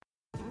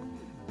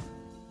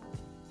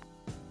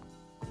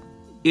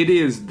It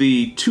is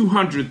the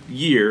 200th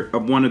year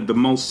of one of the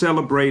most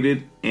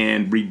celebrated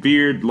and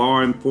revered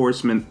law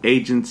enforcement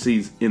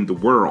agencies in the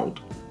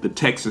world, the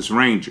Texas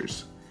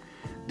Rangers.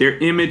 Their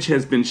image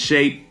has been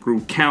shaped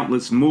through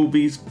countless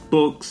movies,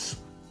 books,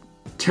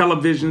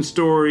 television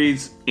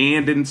stories,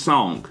 and in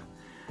song.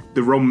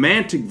 The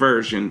romantic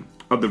version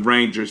of the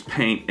Rangers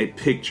paint a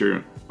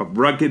picture of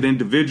rugged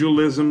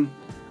individualism,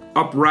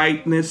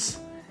 uprightness,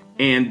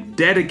 and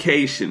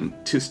dedication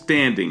to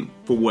standing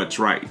for what's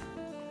right.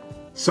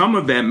 Some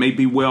of that may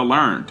be well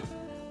earned.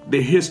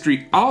 Their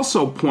history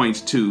also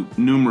points to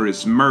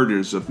numerous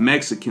murders of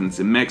Mexicans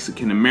and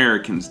Mexican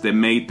Americans that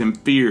made them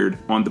feared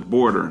on the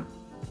border,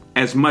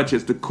 as much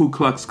as the Ku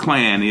Klux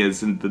Klan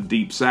is in the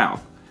Deep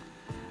South.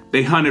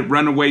 They hunted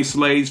runaway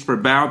slaves for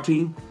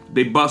bounty.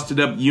 They busted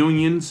up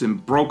unions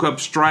and broke up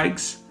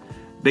strikes.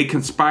 They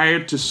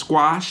conspired to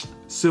squash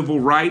civil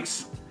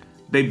rights.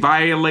 They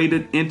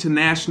violated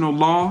international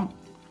law.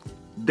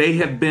 They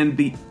have been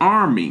the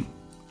army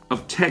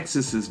of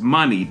Texas's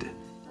moneyed,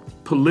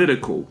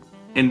 political,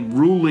 and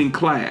ruling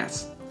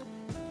class.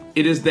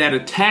 It is that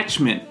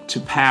attachment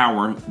to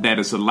power that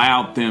has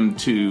allowed them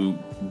to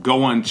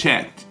go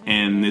unchecked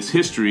and this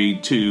history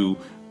to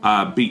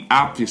be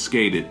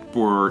obfuscated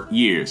for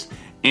years.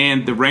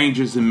 And the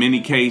Rangers, in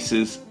many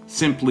cases,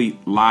 simply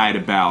lied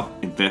about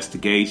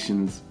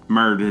investigations,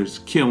 murders,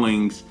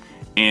 killings,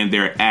 and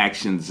their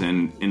actions,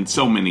 and in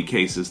so many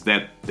cases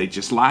that they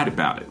just lied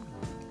about it.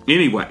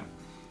 Anyway,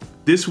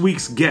 this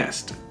week's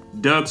guest,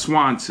 Doug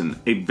Swanson,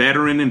 a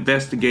veteran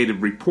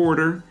investigative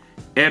reporter,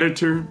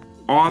 editor,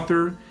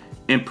 author,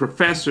 and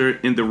professor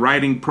in the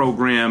writing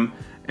program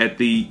at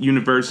the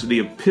University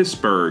of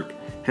Pittsburgh,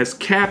 has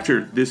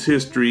captured this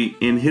history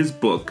in his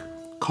book,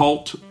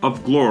 Cult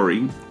of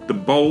Glory, The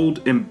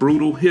Bold and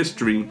Brutal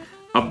History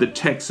of the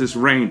Texas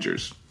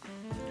Rangers.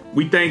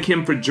 We thank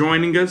him for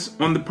joining us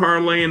on the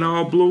Parlay in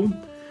All Blue.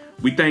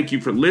 We thank you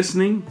for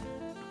listening.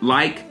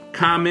 Like,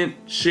 comment,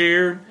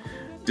 share,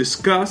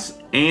 discuss,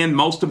 and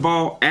most of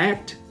all,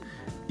 act.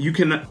 You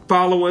can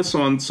follow us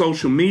on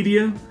social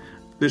media.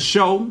 The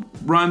show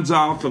runs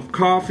off of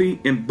coffee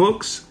and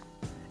books.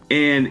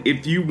 And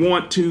if you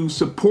want to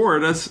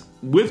support us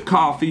with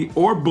coffee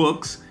or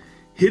books,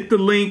 hit the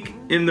link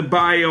in the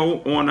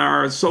bio on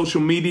our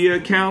social media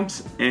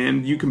accounts,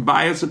 and you can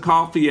buy us a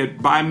coffee at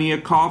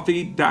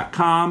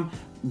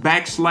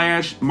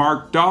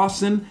buymeacoffee.com/Mark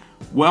Dawson.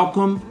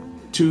 Welcome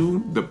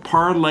to the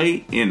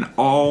Parlay in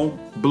All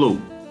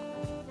Blue.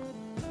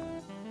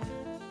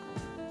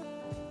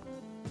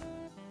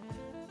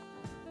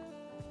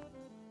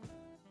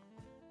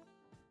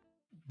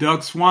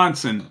 Doug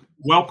Swanson,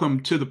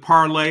 welcome to the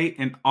Parlay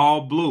in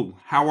All Blue.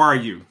 How are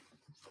you?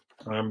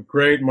 I'm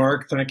great,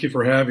 Mark. Thank you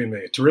for having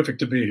me. Terrific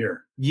to be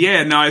here.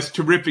 Yeah, no, it's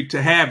terrific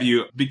to have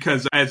you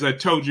because, as I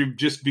told you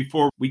just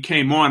before we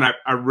came on,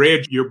 I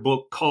read your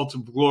book, Cult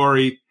of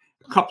Glory,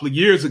 a couple of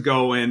years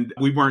ago, and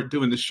we weren't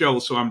doing the show,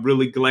 so I'm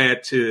really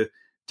glad to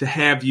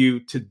have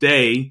you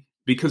today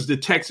because the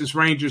Texas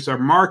Rangers are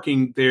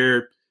marking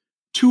their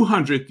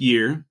 200th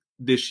year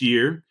this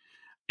year,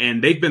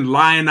 and they've been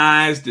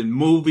lionized in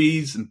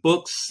movies and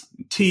books,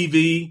 and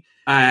TV,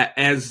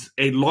 as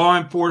a law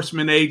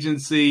enforcement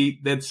agency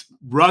that's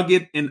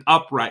rugged and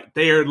upright.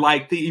 They are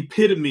like the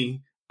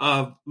epitome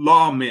of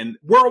lawmen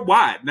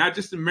worldwide, not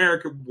just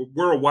America,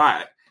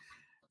 worldwide.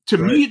 To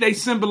me, they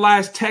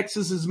symbolize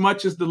Texas as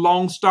much as the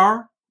Lone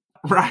Star,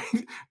 right?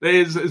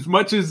 As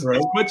much as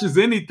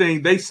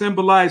anything, they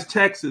symbolize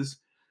Texas.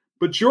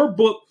 But your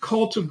book,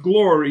 Cult of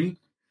Glory,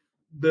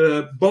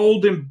 The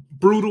Bold and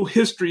Brutal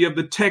History of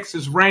the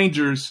Texas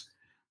Rangers,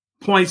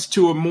 points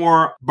to a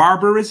more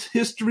barbarous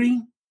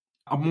history,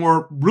 a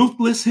more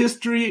ruthless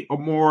history, a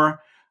more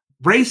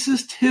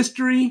racist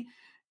history,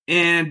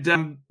 and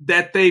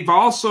that they've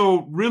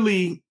also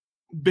really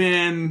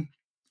been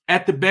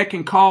at the beck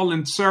and call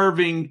and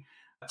serving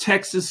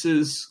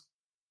Texas's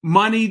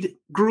moneyed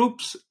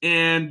groups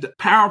and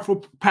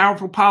powerful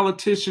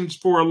politicians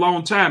for a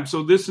long time.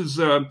 So this is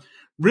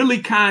really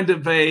kind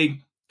of a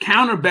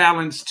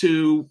counterbalance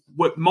to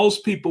what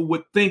most people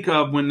would think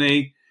of when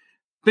they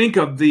think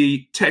of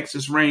the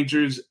Texas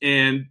Rangers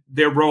and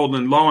their role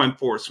in law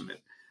enforcement.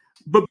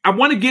 But I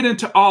want to get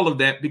into all of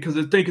that because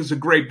I think it's a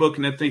great book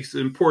and I think it's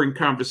an important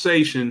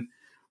conversation.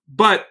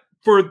 But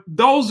for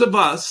those of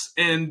us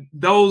and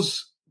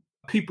those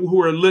people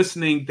who are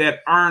listening that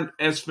aren't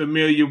as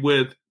familiar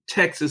with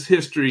Texas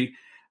history,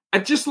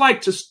 I'd just like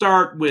to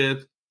start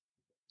with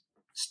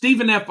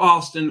Stephen F.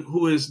 Austin,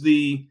 who is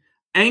the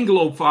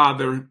Anglo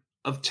father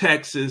of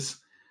Texas.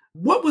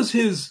 What was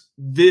his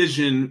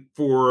vision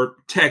for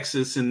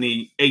Texas in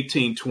the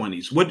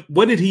 1820s?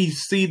 What did he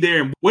see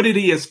there and what did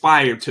he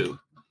aspire to?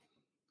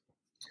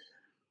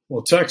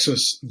 Well,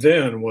 Texas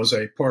then was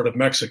a part of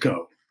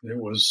Mexico. It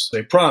was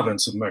a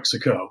province of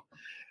Mexico.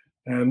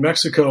 And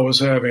Mexico was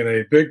having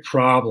a big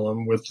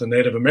problem with the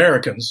Native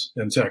Americans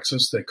in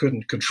Texas. They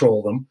couldn't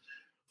control them.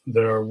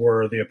 There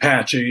were the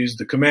Apaches,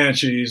 the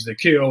Comanches, the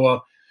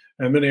Kiowa,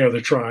 and many other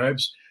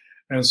tribes.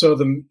 And so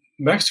the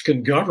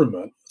Mexican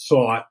government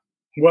thought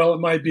well, it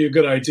might be a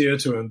good idea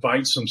to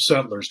invite some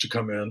settlers to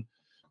come in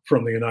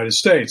from the United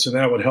States, and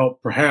that would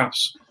help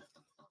perhaps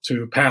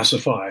to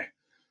pacify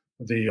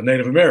the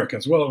Native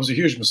Americans. Well, it was a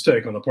huge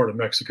mistake on the part of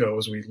Mexico,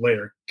 as we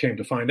later came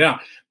to find out.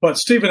 But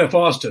Stephen F.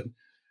 Austin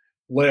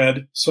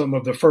led some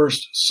of the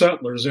first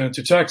settlers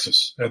into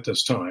Texas at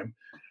this time,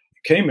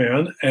 came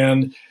in,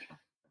 and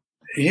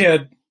he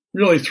had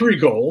really three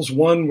goals.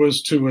 One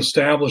was to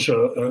establish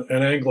an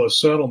Anglo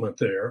settlement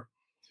there.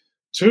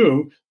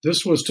 Two,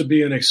 this was to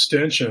be an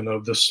extension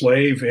of the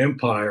slave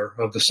empire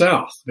of the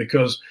South,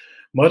 because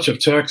much of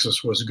Texas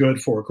was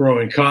good for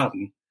growing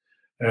cotton.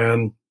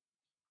 And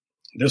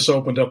this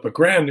opened up a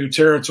grand new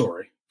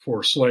territory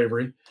for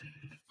slavery.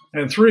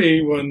 And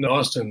three, when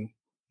Austin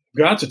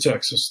got to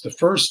Texas, the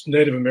first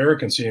Native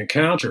Americans he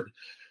encountered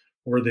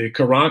were the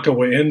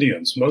Karankawa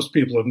Indians. Most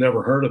people have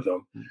never heard of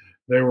them.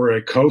 They were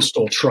a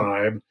coastal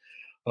tribe,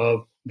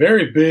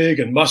 very big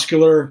and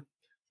muscular.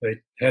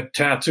 They had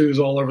tattoos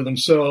all over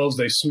themselves.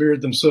 They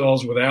smeared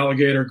themselves with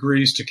alligator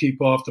grease to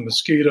keep off the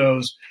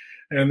mosquitoes,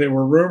 and they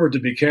were rumored to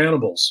be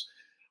cannibals.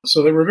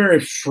 So they were very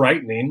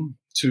frightening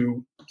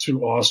to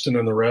Austin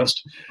and the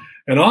rest.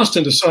 And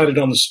Austin decided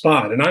on the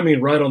spot, and I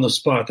mean right on the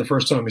spot, the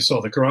first time he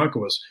saw the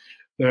Karankawas,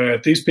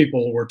 that these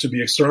people were to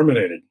be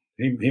exterminated.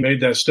 He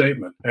made that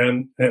statement,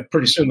 and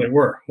pretty soon they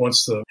were,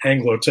 once the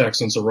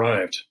Anglo-Texans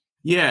arrived.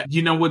 Yeah,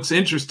 what's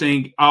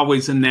interesting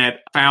always in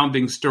that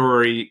founding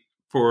story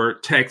for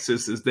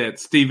Texas is that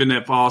Stephen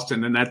F.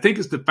 Austin, and I think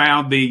it's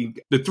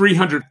the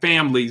 300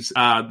 families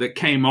that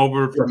came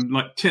over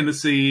from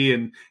Tennessee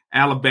and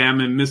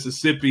Alabama and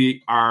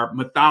Mississippi are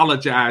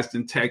mythologized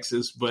in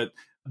Texas, but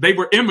they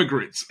were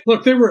immigrants.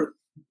 Look,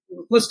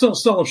 let's don't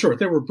sell them short.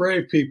 They were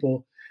brave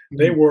people.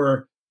 They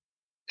were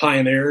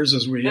pioneers,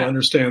 as we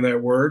understand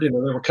that word. They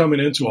were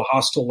coming into a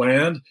hostile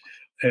land,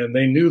 and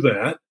they knew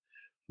that.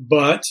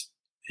 But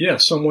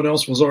yes, someone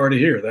else was already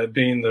here, that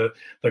being the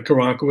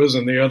Karankawas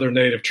and the other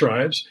native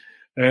tribes.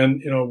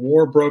 And,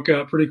 war broke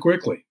out pretty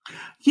quickly.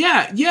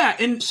 Yeah.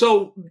 And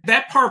so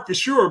that part for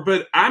sure.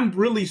 But I'm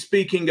really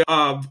speaking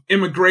of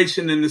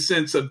immigration in the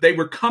sense of they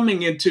were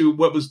coming into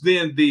what was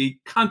then the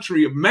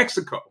country of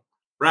Mexico,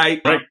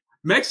 right?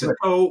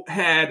 Mexico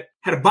had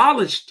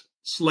abolished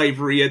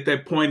slavery at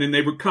that point, and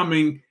they were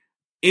coming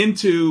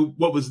into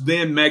what was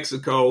then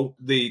Mexico,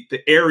 the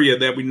area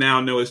that we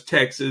now know as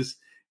Texas,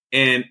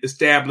 and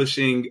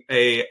establishing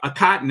a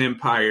cotton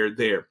empire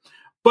there.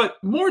 But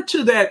more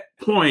to that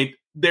point,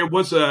 there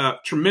was a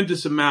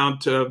tremendous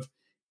amount of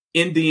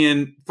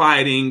Indian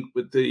fighting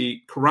with the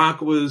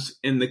Karankawas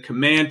and the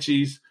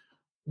Comanches.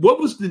 What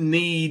was the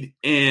need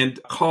and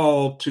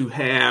call to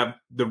have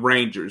the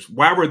Rangers?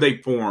 Why were they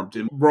formed,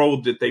 and what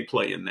role did they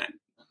play in that?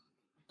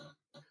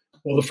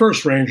 Well, the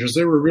first Rangers,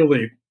 they were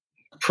really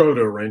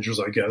proto-Rangers,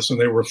 I guess, and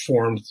they were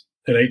formed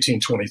in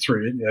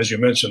 1823, as you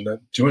mentioned, that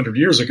 200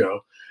 years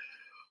ago,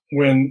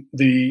 when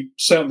the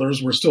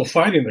settlers were still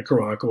fighting the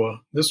Karankawa.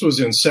 This was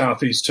in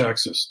southeast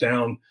Texas,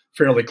 down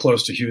fairly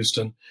close to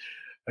Houston.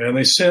 And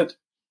they sent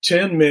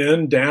 10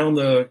 men down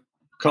the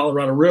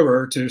Colorado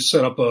River to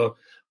set up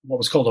what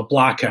was called a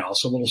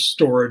blockhouse, a little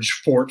storage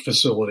fort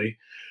facility.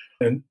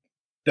 And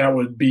that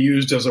would be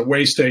used as a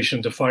way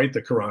station to fight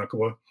the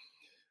Karankawa.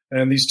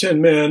 And these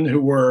 10 men,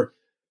 who were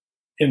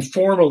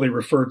informally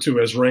referred to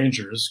as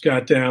Rangers,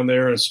 got down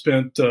there and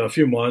spent a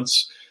few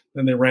months.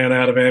 Then they ran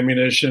out of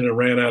ammunition and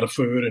ran out of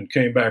food and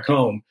came back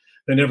home.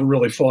 They never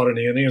really fought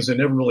any Indians. They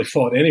never really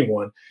fought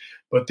anyone.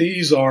 But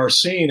these are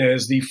seen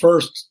as the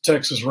first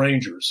Texas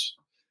Rangers,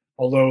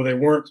 although they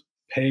weren't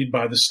paid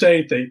by the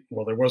state. There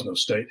was no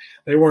state.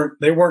 They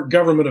weren't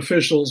government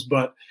officials,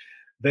 but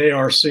they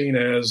are seen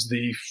as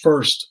the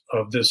first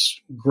of this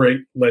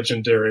great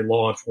legendary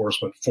law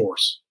enforcement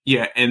force.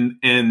 Yeah,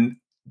 and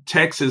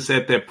Texas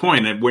at that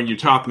point, and when you're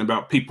talking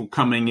about people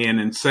coming in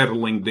and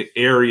settling the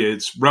area,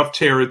 it's rough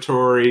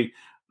territory.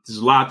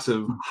 There's lots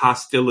of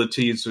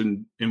hostilities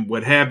and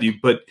what have you.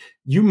 But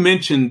you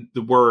mentioned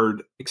the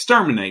word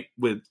exterminate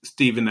with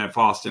Stephen F.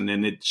 Austin,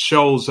 and it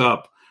shows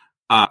up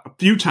a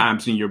few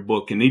times in your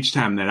book. And each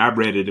time that I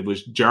read it, it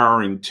was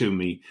jarring to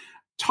me.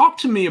 Talk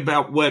to me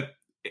about what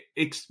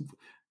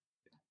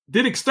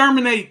did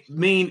exterminate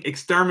mean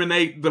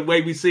exterminate the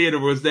way we see it, or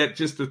was that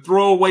just a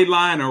throwaway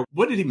line, or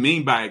what did he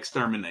mean by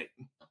exterminate?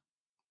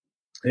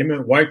 He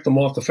meant wipe them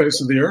off the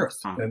face of the earth,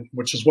 and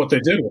which is what they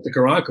did with the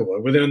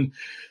Karankawa. Within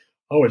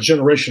a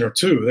generation or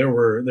two, there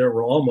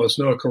were almost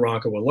no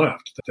Karankawa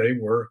left. They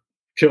were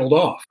killed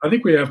off. I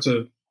think we have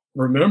to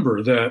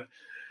remember that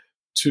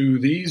to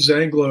these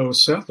Anglo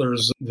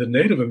settlers, the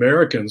Native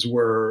Americans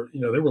were,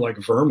 they were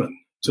like vermin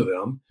to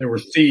them. They were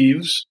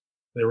thieves.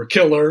 They were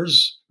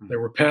killers. They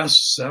were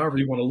pests, however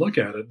you want to look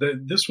at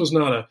it. This was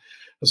not a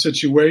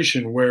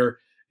situation where,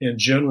 in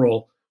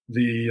general,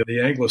 the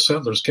Anglo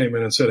settlers came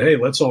in and said, hey,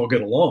 let's all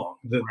get along.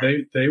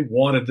 They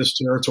wanted this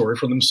territory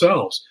for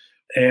themselves.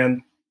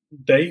 And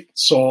they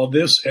saw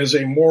this as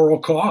a moral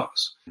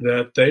cause,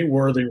 that they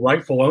were the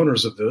rightful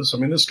owners of this. I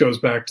mean, this goes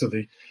back to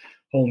the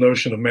whole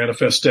notion of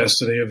manifest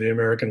destiny of the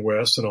American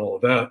West and all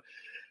of that.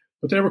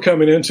 But they were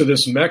coming into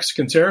this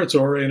Mexican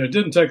territory, and it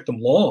didn't take them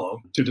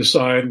long to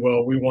decide,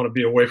 well, we want to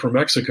be away from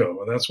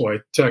Mexico. And that's why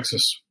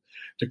Texas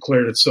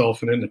declared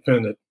itself an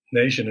independent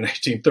nation in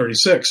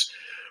 1836.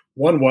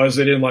 One was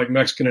they didn't like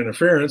Mexican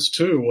interference.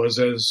 Two was,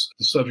 as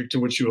the subject to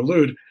which you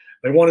allude,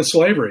 they wanted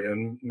slavery,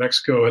 and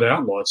Mexico had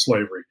outlawed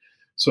slavery.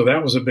 So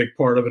that was a big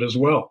part of it as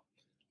well.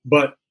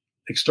 But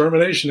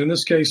extermination in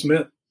this case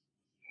meant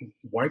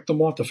wipe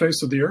them off the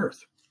face of the earth.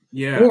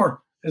 Yeah.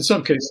 Or, in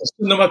some cases,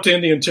 send them up to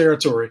Indian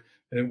Territory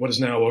in what is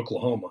now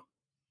Oklahoma.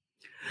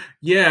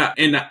 Yeah,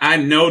 and I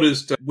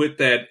noticed with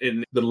that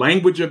in the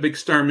language of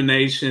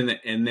extermination,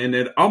 and then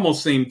it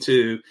almost seemed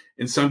to,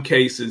 in some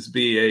cases,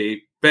 be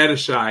a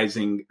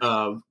fetishizing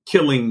of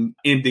killing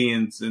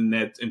Indians, and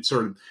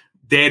sort of,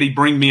 Daddy,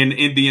 bring me an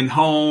Indian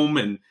home,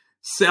 and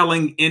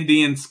selling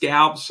Indian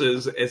scalps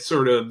as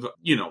sort of,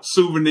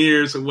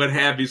 souvenirs and what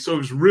have you. So it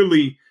was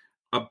really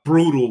a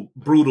brutal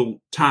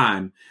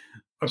time.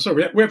 I'm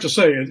sorry, we have to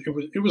say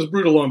it was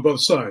brutal on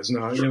both sides.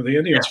 Now, the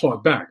Indians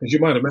fought back, as you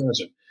might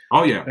imagine.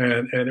 Oh, yeah.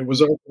 And it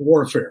was open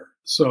warfare.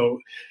 So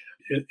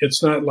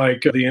it's not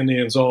like the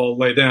Indians all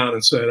lay down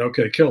and said,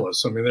 okay, kill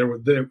us. I mean,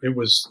 it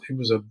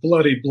was a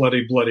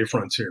bloody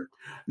frontier.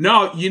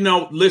 No,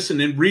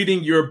 listen, in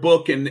reading your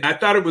book, and I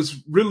thought it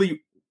was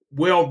really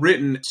well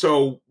written.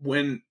 So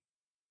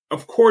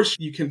of course,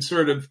 you can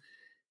sort of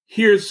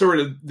hear sort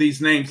of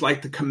these names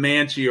like the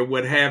Comanche or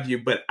what have you,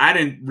 but I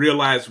didn't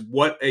realize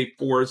what a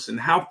force and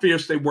how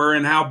fierce they were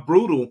and how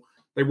brutal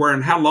they were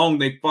and how long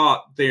they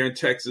fought there in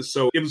Texas.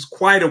 So it was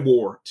quite a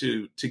war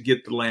to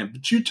get the land.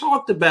 But you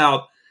talked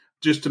about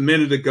just a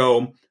minute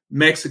ago,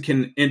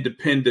 Mexican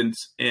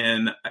independence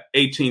in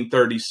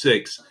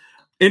 1836.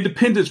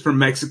 Independence from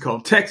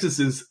Mexico.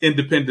 Texas's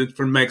independence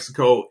from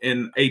Mexico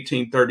in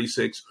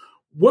 1836.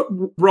 What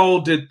role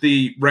did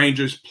the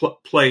Rangers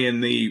play in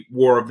the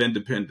War of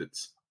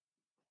Independence?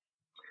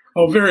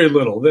 Oh, very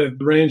little. The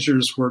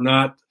Rangers were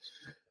not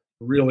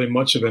really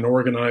much of an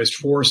organized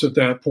force at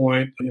that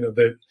point.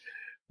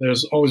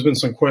 There's always been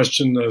some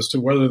question as to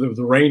whether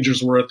the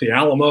Rangers were at the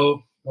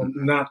Alamo. Well,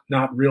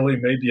 not really.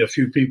 Maybe a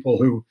few people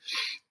who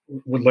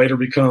would later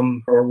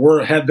become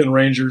or had been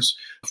Rangers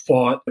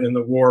fought in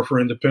the War for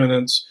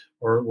Independence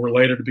or were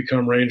later to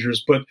become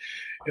Rangers. But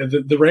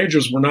the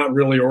Rangers were not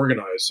really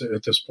organized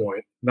at this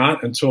point.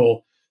 Not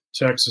until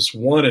Texas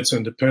won its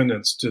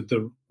independence did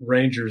the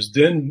Rangers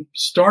then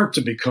start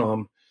to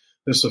become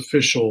this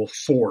official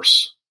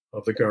force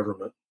of the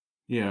government.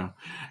 Yeah.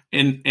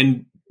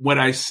 And what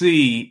I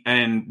see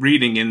and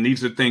reading, and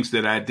these are things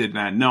that I did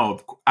not know,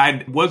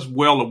 I was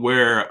well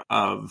aware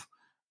of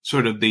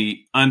sort of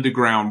the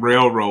Underground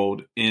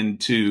Railroad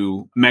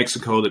into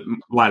Mexico that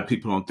a lot of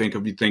people don't think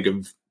of. You think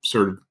of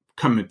sort of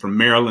coming from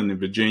Maryland and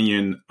Virginia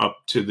and up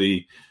to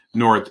the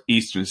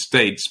northeastern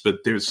states, but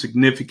there's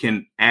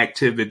significant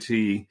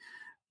activity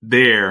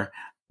there.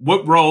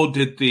 What role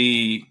did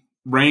the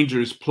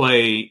Rangers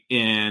play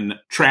in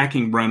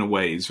tracking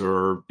runaways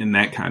or in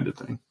that kind of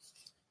thing?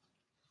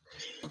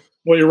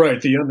 Well, you're right.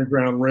 The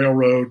Underground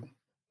Railroad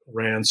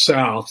ran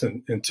south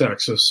in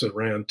Texas. It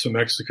ran to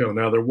Mexico.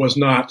 Now, there was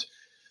not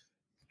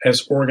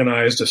as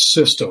organized a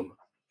system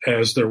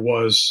as there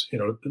was,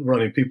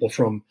 running people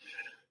from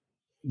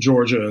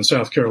Georgia and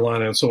South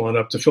Carolina and so on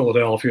up to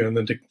Philadelphia and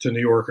then to New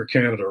York or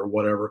Canada or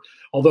whatever.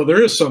 Although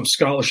there is some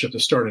scholarship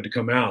that's starting to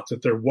come out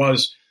that there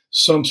was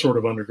some sort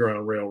of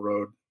Underground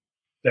Railroad,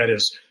 that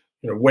is,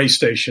 way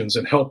stations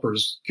and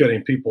helpers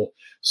getting people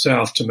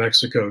south to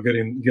Mexico,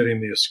 getting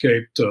the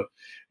escaped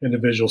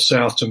individuals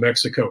south to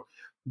Mexico.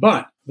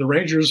 But the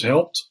Rangers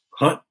helped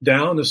hunt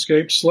down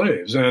escaped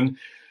slaves. And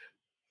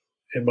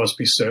it must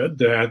be said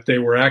that they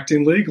were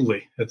acting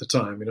legally at the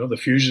time. The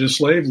fugitive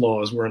slave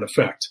laws were in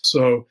effect.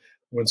 So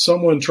when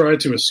someone tried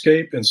to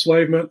escape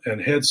enslavement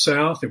and head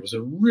south, it was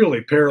a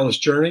really perilous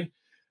journey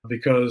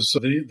because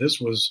this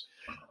was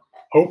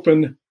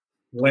open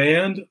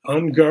land,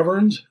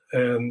 ungoverned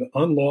and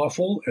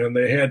unlawful, and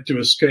they had to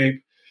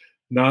escape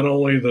not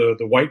only the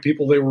white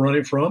people they were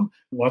running from,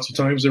 lots of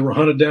times they were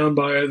hunted down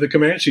by the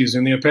Comanches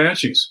and the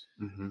Apaches,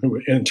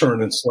 who in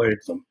turn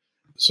enslaved them.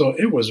 So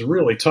it was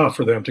really tough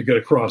for them to get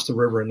across the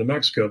river into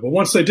Mexico. But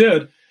once they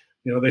did,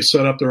 they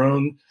set up their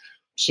own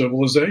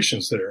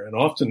civilizations there. And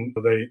often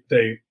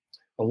they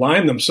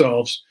aligned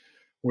themselves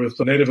with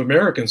the Native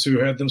Americans who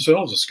had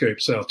themselves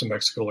escaped south to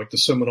Mexico, like the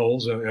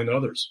Seminoles and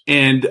others.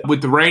 And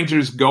would the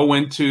Rangers go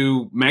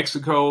into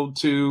Mexico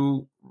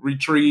to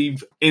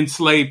retrieve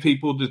enslaved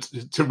people,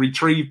 to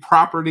retrieve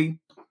property,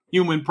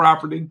 human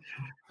property?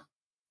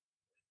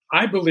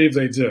 I believe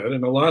they did,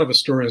 and a lot of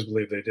historians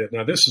believe they did.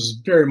 Now, this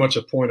is very much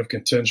a point of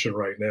contention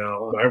right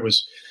now. I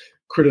was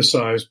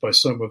criticized by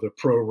some of the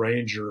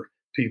pro-Ranger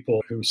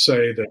people who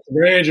say that the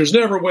Rangers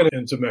never went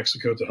into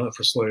Mexico to hunt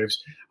for slaves.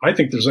 I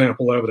think there's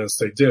ample evidence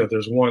they did.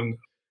 There's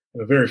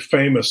a very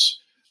famous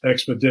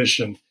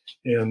expedition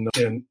in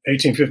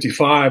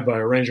 1855 by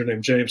a ranger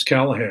named James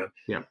Callahan,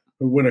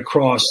 who went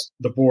across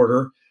the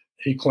border.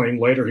 He claimed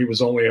later he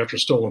was only after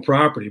stolen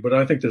property, but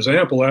I think there's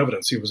ample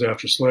evidence he was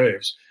after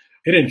slaves.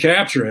 He didn't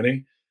capture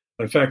any.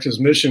 In fact, his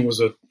mission was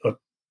a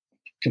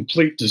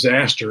complete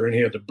disaster, and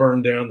he had to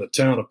burn down the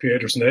town of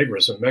Piedras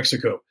Negras in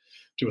Mexico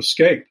to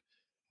escape.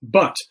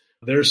 But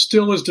there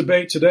still is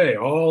debate today,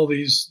 all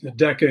these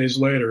decades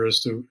later, as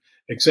to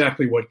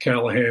exactly what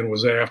Callahan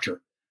was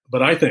after.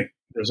 But I think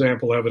there's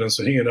ample evidence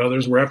that he and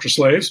others were after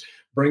slaves,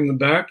 bring them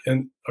back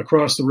and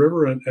across the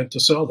river and to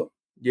sell them.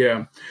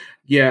 Yeah.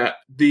 Yeah.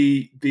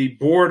 The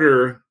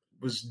border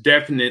was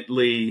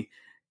definitely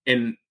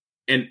an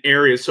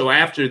area. So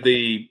after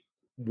the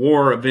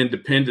War of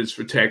Independence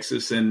for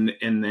Texas and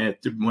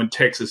when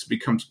Texas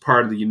becomes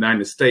part of the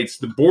United States,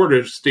 the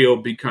border still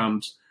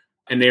becomes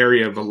an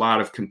area of a lot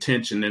of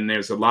contention. And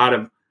there's a lot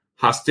of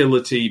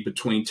hostility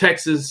between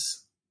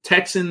Texans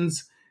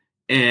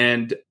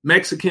and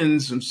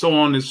Mexicans and so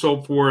on and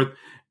so forth.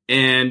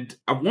 And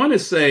I want to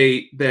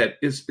say that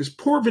is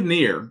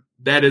Porvenir.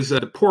 That is the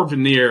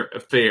Porvenir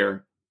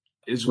affair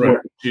is right.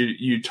 What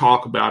you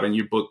talk about in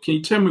your book. Can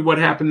you tell me what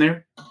happened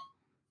there?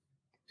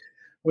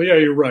 Well, yeah,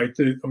 you're right.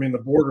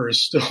 The border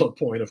is still a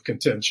point of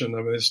contention. I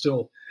mean, there's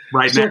still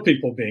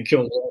people being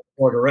killed on the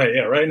border. Right.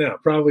 Yeah, right now,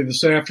 probably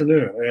this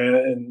afternoon.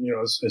 And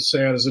as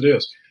sad as it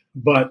is.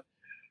 But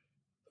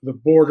the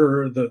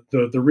border,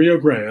 the Rio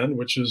Grande,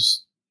 which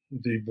is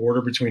the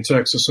border between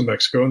Texas and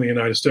Mexico and the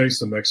United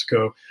States and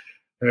Mexico,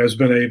 has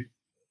been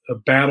a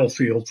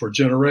battlefield for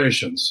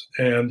generations.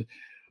 And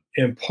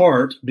in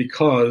part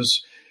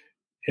because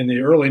in the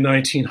early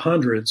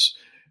 1900s,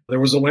 there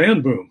was a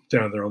land boom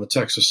down there on the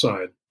Texas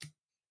side.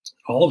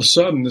 All of a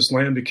sudden, this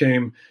land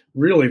became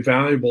really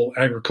valuable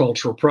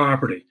agricultural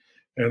property.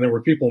 And there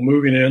were people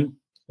moving in,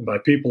 and by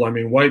people, I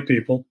mean white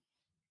people,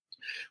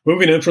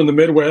 moving in from the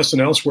Midwest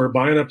and elsewhere,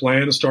 buying up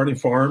land and starting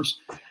farms.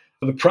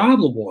 The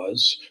problem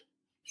was,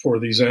 for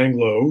these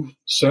Anglo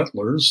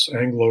settlers,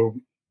 Anglo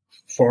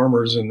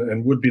farmers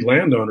and would-be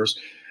landowners,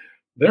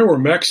 there were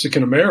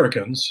Mexican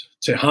Americans,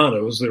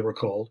 Tejanos they were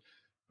called,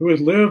 who had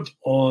lived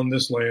on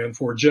this land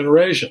for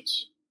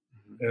generations.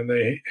 And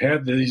they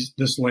had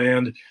this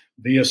land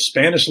via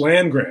Spanish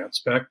land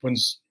grants back when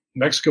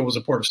Mexico was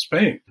a part of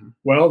Spain.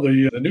 Well,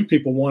 the new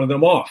people wanted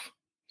them off.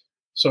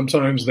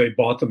 Sometimes they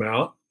bought them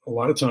out. A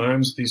lot of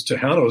times these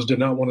Tejanos did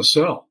not want to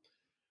sell.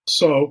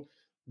 So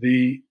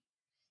the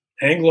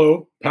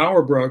Anglo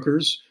power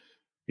brokers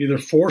either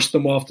forced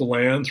them off the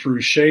land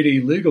through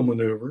shady legal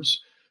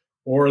maneuvers,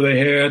 or they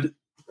had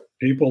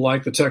people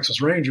like the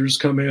Texas Rangers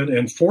come in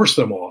and force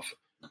them off,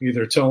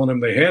 either telling them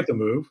they had to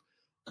move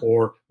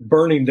or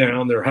burning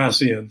down their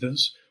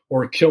haciendas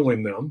or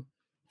killing them.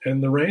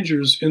 And the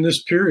Rangers in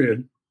this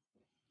period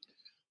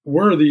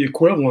were the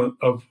equivalent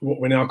of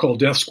what we now call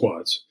death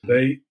squads.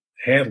 They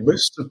had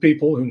lists of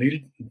people who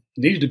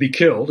needed to be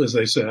killed, as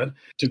they said,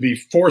 to be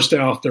forced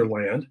off their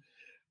land.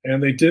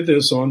 And they did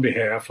this on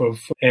behalf of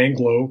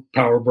Anglo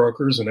power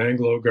brokers and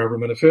Anglo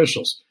government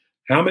officials.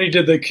 How many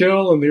did they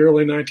kill in the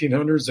early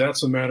 1900s?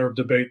 That's a matter of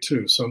debate,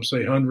 too. Some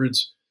say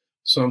hundreds,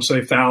 some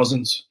say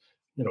thousands.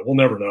 We'll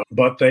never know.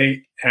 But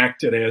they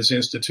acted as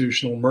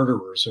institutional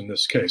murderers in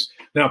this case.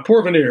 Now,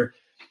 Porvenir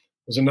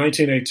was in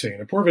 1918.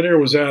 And Porvenir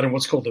was out in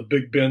what's called the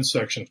Big Bend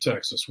section of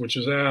Texas, which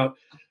is out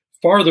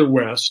farther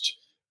west,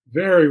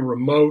 very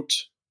remote,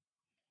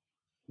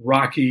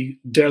 rocky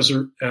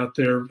desert out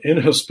there,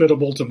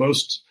 inhospitable to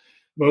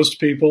most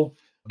people.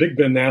 Big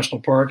Bend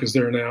National Park is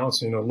there now.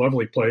 It's a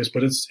lovely place,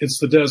 but it's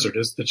the desert.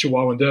 It's the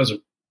Chihuahuan Desert,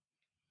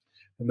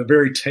 and the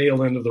very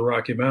tail end of the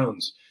Rocky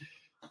Mountains.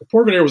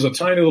 Porvenir was a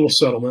tiny little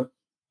settlement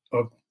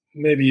of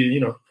maybe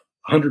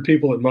 100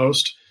 people at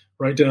most,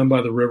 right down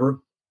by the river.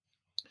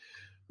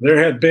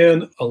 There had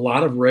been a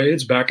lot of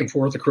raids back and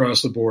forth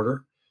across the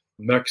border.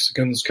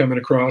 Mexicans coming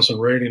across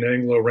and raiding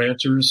Anglo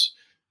ranchers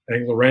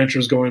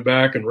going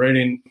back and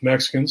raiding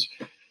Mexicans.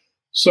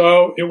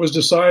 So it was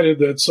decided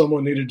that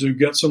someone needed to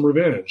get some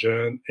revenge.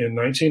 And in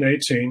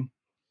 1918,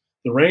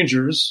 the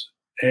Rangers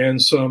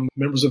and some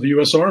members of the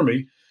U.S.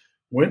 Army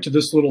went to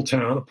this little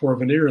town of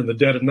Porvenir in the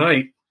dead of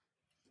night.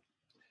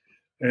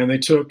 And they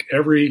took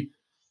every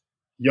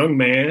young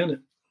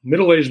man,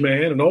 middle-aged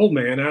man, and old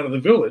man out of the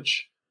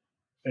village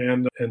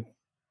and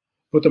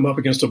put them up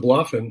against a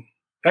bluff and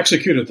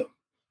executed them.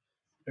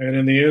 And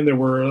in the end, there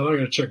were, I'm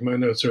going to check my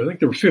notes here, I think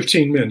there were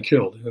 15 men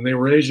killed, and they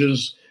were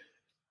ages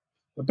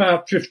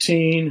about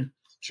 15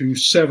 to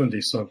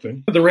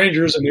 70-something. The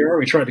Rangers and the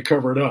Army tried to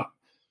cover it up,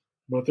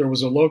 but there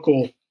was a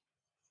local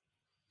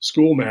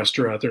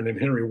schoolmaster out there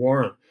named Henry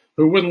Warren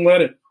who wouldn't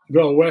let it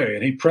go away,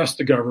 and he pressed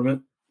the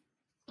government.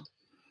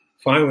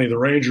 Finally, the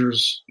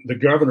Rangers, the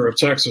governor of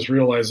Texas,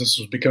 realized this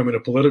was becoming a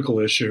political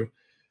issue,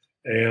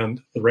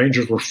 and the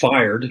Rangers were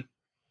fired.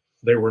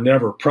 They were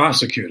never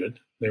prosecuted.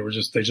 They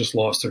just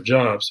lost their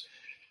jobs.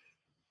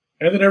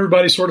 And then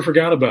everybody sort of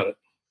forgot about it.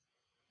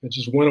 It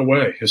just went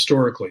away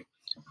historically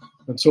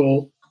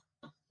until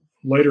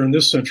later in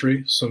this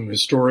century, some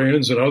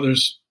historians and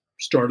others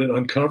started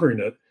uncovering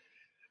it.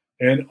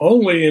 And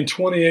only in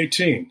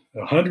 2018,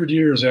 100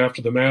 years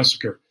after the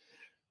massacre,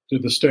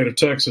 did the state of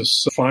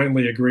Texas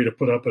finally agree to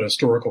put up an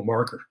historical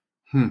marker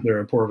there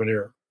in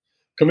Porvenir,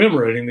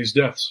 commemorating these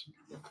deaths.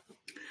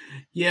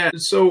 Yeah,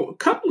 so a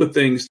couple of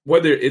things,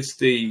 whether it's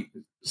the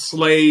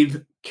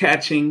slave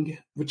catching,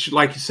 which,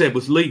 like you said,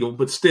 was legal,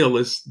 but still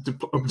is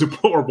a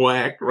deplorable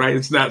act, right?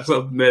 It's not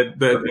something that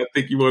I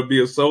think you want to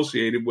be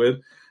associated with.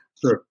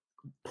 Sure.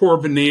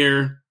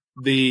 Porvenir,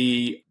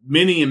 the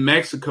many in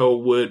Mexico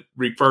would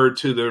refer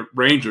to the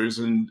Rangers,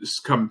 and this is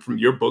coming from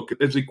your book,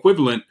 as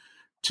equivalent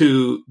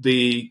to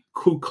the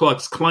Ku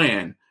Klux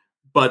Klan.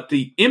 But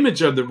the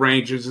image of the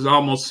Rangers, it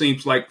almost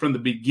seems like from the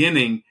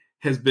beginning,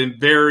 has been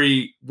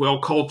very well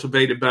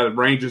cultivated by the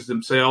Rangers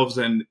themselves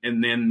and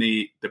then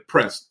the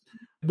press.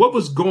 What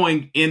was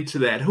going into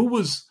that? Who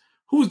was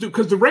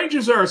because the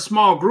Rangers are a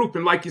small group,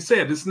 and like you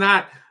said, it's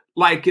not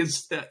like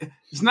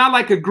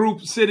a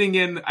group sitting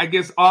in, I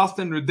guess,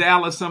 Austin or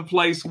Dallas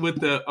someplace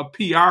with a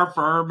PR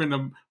firm and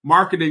a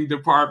marketing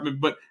department.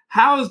 But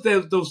how is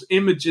that those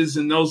images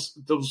and those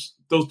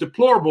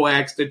deplorable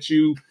acts that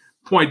you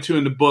point to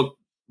in the book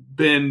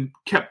been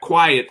kept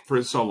quiet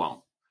for so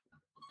long?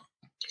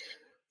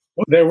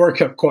 Well, they were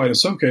kept quiet in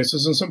some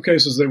cases. In some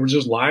cases, they were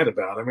just lied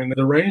about. I mean,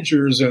 the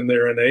Rangers and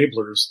their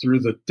enablers through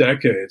the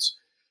decades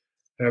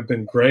have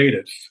been great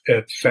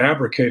at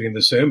fabricating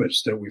this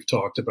image that we've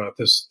talked about,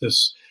 this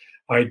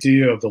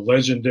idea of the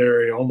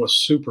legendary,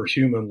 almost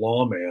superhuman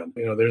lawman.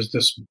 You know, there's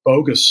this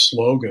bogus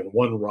slogan,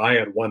 one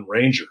riot, one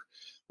ranger,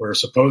 where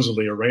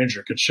supposedly a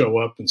ranger could show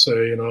up and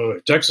say, you know,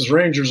 Texas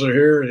Rangers are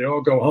here, you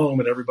all go home,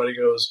 and everybody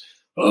goes,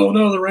 oh,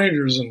 no, the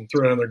Rangers, and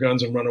throw down their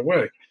guns and run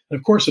away. And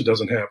of course, it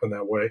doesn't happen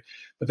that way.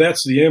 But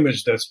that's the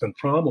image that's been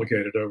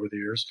promulgated over the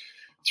years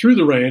through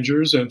the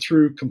Rangers and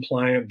through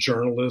compliant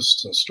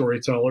journalists and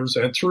storytellers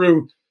and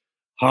through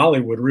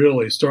Hollywood,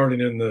 really,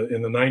 starting in the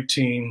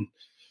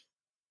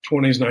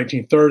 1920s,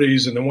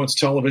 1930s. And then once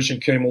television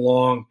came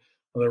along,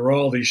 there were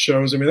all these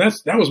shows. I mean,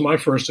 that was my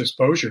first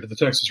exposure to the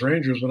Texas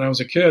Rangers when I was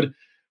a kid,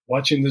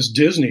 watching this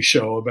Disney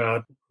show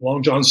about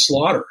Long John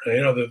Slaughter,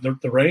 you know,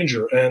 the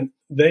Ranger. And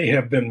they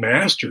have been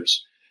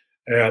masters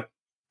at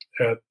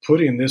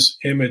putting this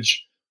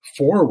image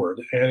forward.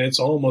 And it's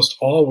almost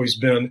always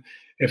been,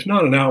 if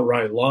not an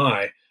outright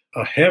lie,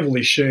 a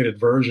heavily shaded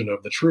version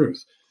of the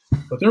truth.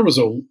 But there was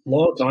a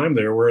long time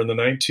there where in the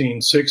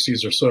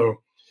 1960s or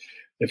so,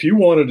 if you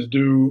wanted to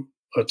do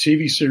a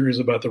TV series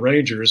about the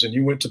Rangers and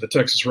you went to the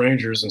Texas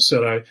Rangers and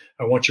said, I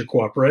want your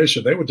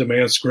cooperation, they would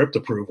demand script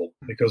approval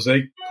because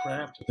they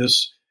crafted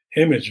this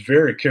image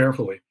very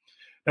carefully.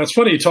 Now, it's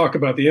funny you talk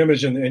about the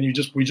image, and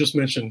we just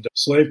mentioned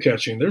slave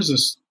catching. There's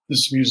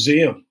this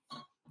museum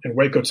in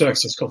Waco,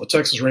 Texas, called the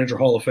Texas Ranger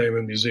Hall of Fame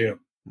and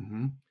Museum.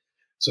 Mm-hmm.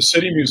 It's a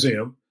city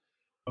museum,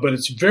 but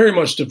it's very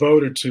much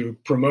devoted to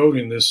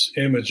promoting this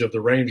image of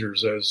the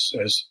Rangers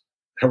as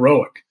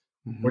heroic,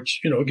 mm-hmm. which,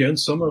 you know, again,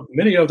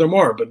 many of them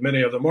are, but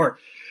many of them aren't.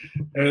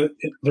 And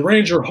the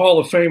Ranger Hall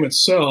of Fame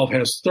itself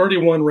has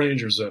 31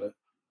 Rangers in it,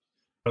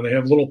 and they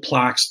have little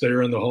plaques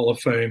there in the Hall of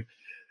Fame.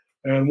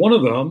 And one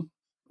of them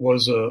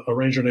was a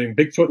Ranger named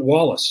Bigfoot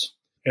Wallace.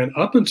 And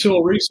up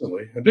until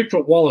recently, and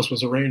Bigfoot Wallace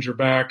was a Ranger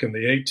back in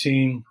the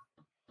 1840s,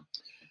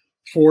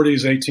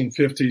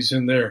 1850s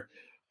in there.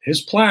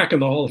 His plaque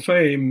in the Hall of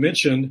Fame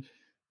mentioned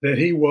that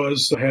he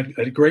had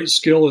a great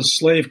skill as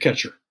slave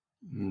catcher.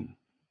 Mm.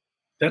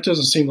 That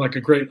doesn't seem like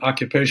a great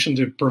occupation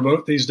to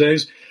promote these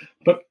days,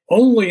 but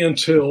only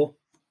until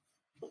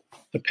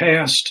the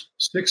past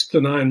 6 to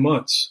 9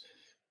 months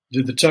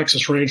did the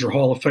Texas Ranger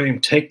Hall of Fame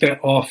take that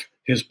off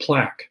his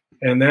plaque.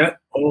 And that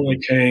only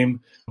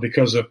came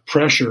because of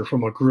pressure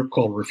from a group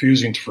called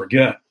Refusing to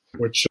Forget,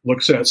 which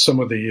looks at some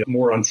of the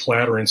more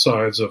unflattering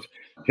sides of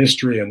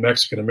history and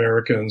Mexican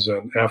Americans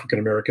and African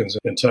Americans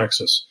in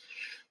Texas.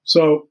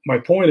 So my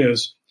point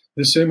is,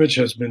 this image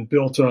has been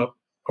built up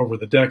over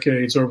the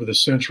decades, over the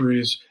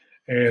centuries,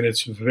 and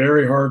it's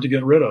very hard to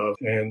get rid of,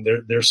 and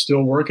they're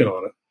still working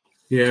on it.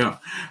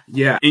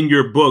 Yeah. In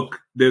your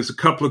book, there's a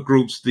couple of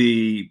groups,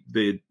 the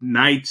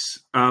Knights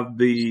of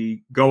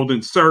the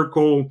Golden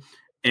Circle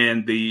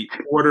and the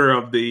Order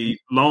of the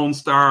Lone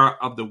Star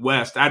of the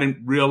West. I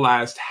didn't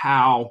realize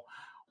how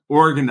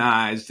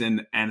organized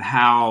and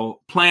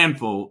how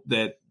planful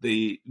that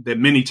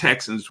many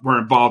Texans were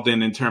involved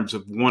in terms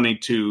of wanting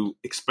to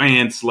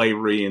expand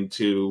slavery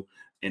into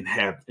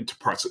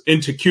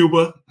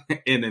Cuba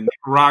and in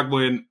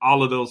Nicaragua and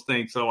all of those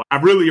things. So I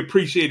really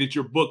appreciated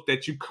your book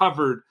that you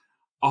covered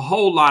a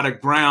whole lot of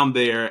ground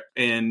there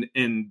and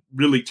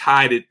really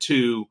tied it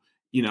to,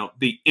 you know,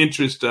 the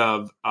interest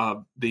of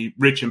the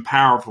rich and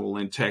powerful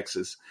in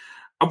Texas.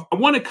 I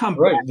want to come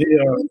right. back.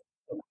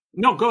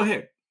 No, go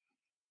ahead.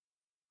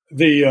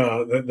 They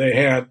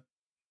had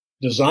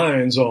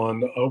designs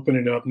on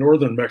opening up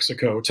northern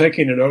Mexico,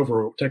 taking it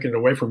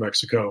away from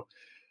Mexico,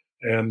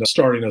 and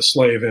starting a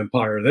slave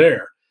empire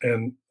there.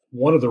 And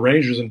one of the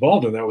Rangers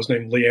involved in that was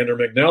named Leander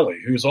McNelly,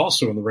 who's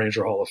also in the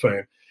Ranger Hall of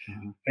Fame.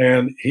 Mm-hmm.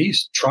 And he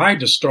tried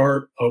to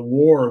start a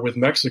war with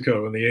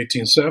Mexico in the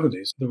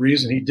 1870s. The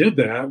reason he did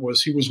that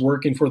was he was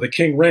working for the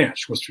King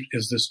Ranch, which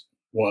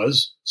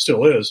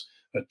still is,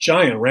 a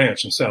giant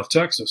ranch in South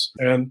Texas.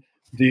 And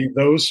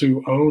those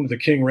who owned the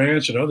King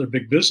Ranch and other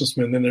big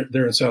businessmen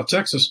there in South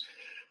Texas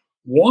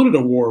wanted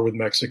a war with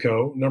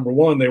Mexico. Number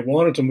one, they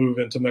wanted to move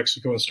into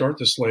Mexico and start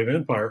the slave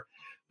empire.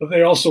 But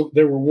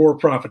they were war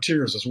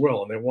profiteers as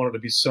well, and they wanted to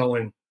be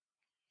selling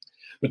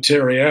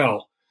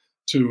materiel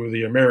to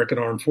the American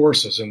armed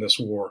forces in this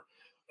war.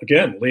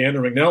 Again,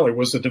 Leander McNally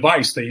was the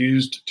device they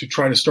used to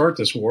try to start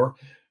this war,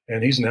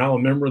 and he's now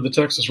a member of the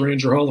Texas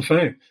Ranger Hall of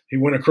Fame. He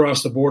went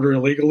across the border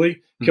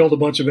illegally, killed a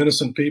bunch of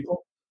innocent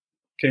people,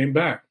 came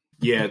back.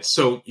 Yeah,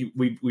 so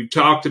we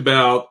talked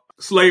about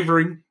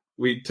slavery.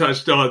 We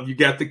touched on, you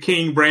got the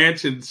King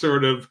Ranch and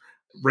sort of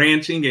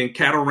ranching and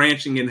cattle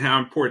ranching and how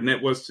important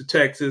that was to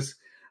Texas.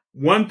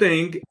 One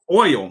thing,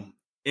 oil.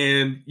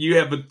 And you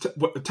have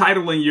a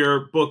title in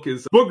your book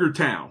is Booger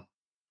Town.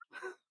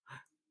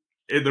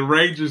 And the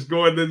Rangers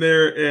going in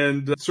there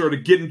and sort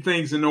of getting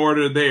things in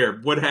order there.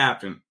 What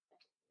happened?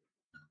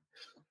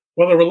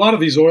 Well, there were a lot of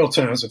these oil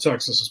towns in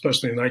Texas,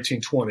 especially in the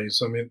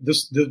 1920s. I mean,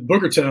 the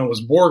Booger Town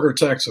was Borger,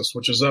 Texas,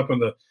 which is up in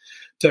the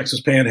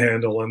Texas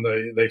Panhandle, and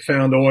they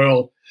found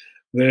oil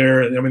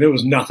there. I mean, there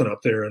was nothing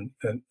up there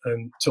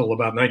until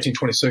about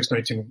 1926,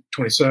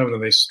 1927,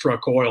 and they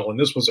struck oil. And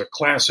this was a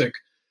classic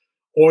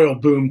oil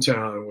boom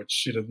town in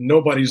which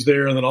nobody's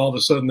there, and then all of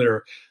a sudden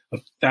there are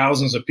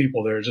thousands of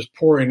people there just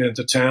pouring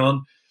into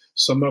town.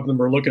 Some of them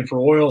are looking for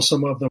oil,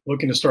 some of them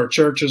looking to start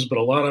churches, but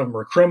a lot of them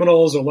are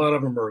criminals, a lot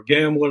of them are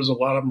gamblers, a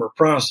lot of them are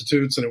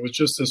prostitutes, and it was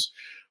just this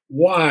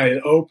wide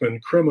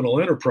open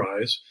criminal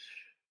enterprise.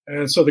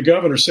 And so the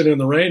governor sent in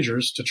the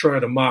Rangers to try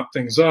to mop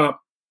things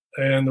up,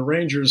 and the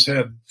Rangers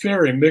had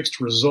very mixed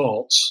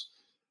results.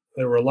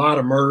 There were a lot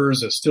of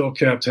murders that still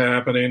kept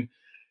happening.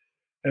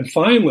 And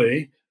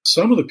finally,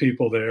 some of the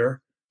people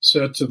there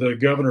said to the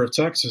governor of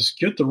Texas,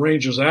 get the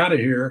Rangers out of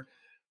here.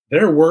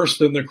 They're worse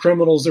than the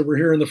criminals that were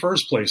here in the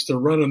first place. They're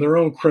running their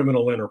own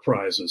criminal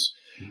enterprises.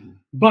 Mm-hmm.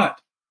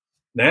 But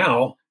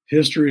now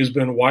history has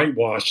been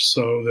whitewashed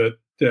so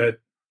that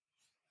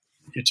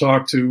you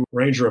talk to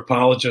Ranger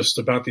apologists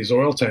about these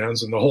oil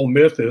towns, and the whole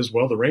myth is,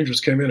 well, the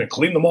Rangers came in and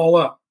cleaned them all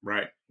up.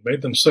 Right.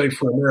 Made them safe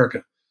for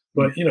America.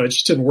 But, it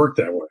just didn't work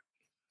that way.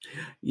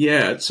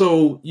 Yeah.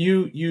 So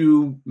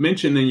you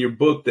mentioned in your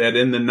book that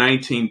in the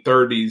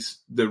 1930s,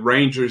 the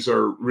Rangers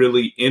are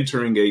really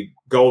entering a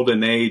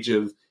golden age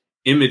of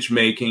image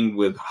making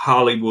with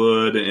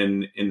Hollywood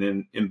and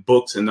in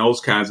books and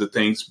those kinds of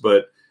things.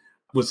 But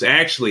what's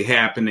actually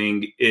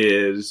happening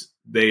is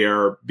they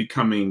are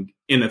becoming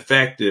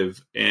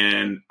ineffective.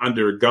 And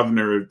under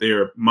governor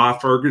there, Ma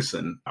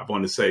Ferguson, I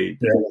want to say,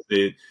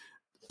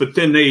 but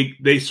then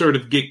they sort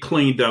of get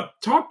cleaned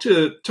up. Talk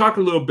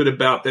a little bit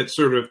about that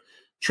sort of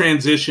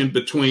transition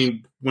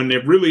between when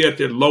they're really at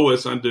their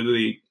lowest under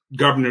the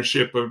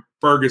governorship of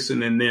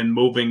Ferguson and then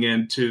moving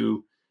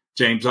into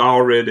James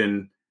Allred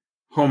and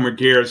Homer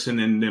Garrison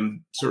and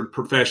them sort of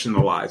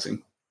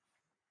professionalizing.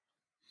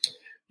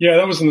 Yeah,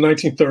 that was in the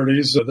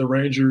 1930s. The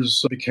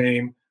Rangers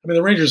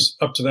the Rangers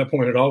up to that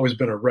point had always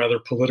been a rather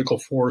political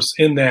force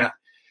in that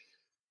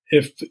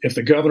if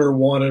the governor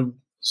wanted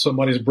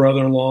somebody's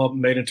brother-in-law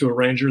made into a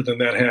Ranger, then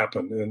that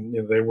happened. And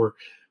there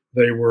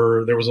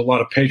was a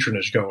lot of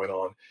patronage going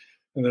on.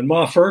 And then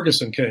Ma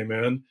Ferguson came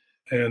in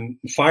and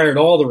fired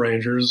all the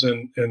Rangers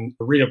and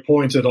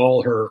reappointed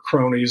all her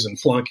cronies and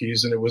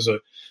flunkies, and it was a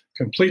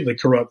completely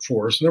corrupt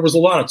force. And there was a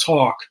lot of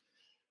talk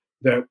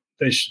that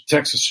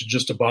Texas should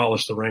just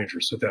abolish the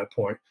Rangers at that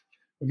point.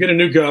 We get a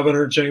new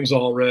governor, James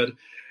Allred,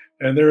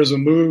 and there is a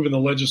move in the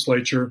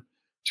legislature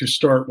to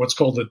start what's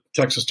called the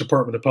Texas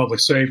Department of Public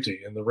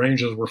Safety. And the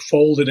Rangers were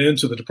folded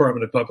into the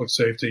Department of Public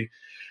Safety.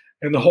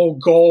 And the whole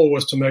goal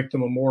was to make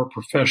them a more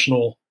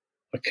professional,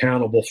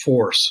 accountable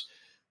force.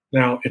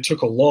 Now, it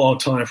took a long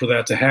time for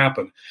that to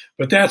happen,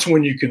 but that's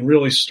when you can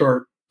really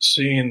start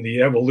seeing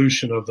the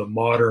evolution of the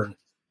modern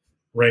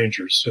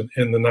Rangers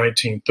in the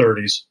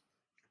 1930s.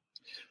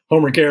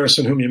 Homer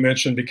Garrison, whom you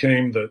mentioned,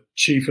 became the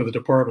chief of the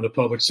Department of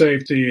Public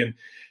Safety, and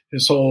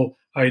his whole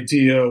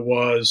idea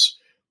was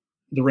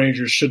the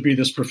Rangers should be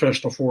this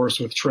professional force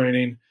with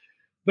training,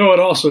 though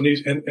it also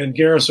needs, and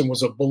Garrison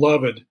was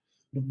beloved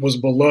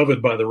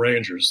by the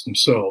Rangers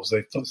themselves.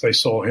 They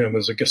saw him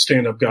as a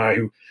stand-up guy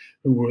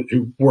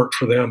who worked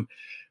for them.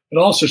 It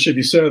also should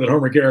be said that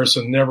Homer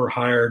Garrison never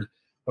hired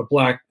a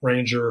black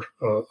ranger,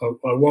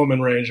 a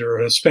woman ranger,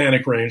 a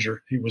Hispanic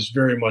ranger. He was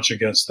very much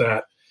against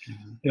that.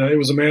 Mm-hmm. He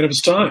was a man of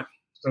his time,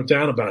 no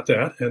doubt about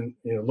that. And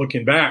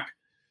looking back,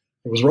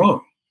 it was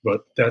wrong,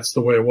 but that's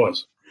the way it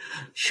was.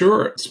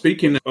 Sure.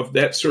 Speaking of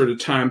that sort of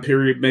time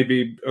period,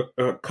 maybe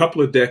a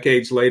couple of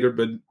decades later,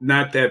 but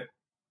not that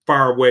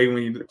far away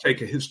when you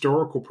take a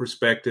historical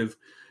perspective,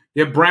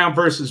 you have Brown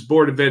versus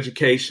Board of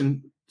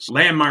Education,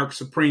 landmark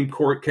Supreme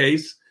Court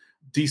case,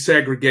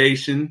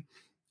 desegregation,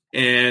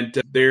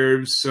 and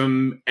there's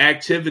some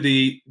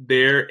activity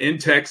there in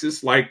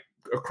Texas, like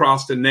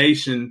across the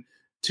nation,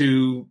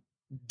 to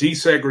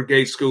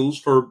desegregate schools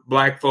for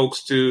Black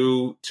folks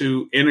to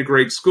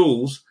integrate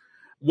schools.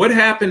 What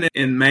happened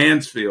in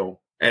Mansfield,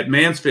 at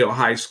Mansfield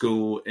High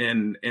School,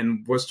 and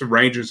what's the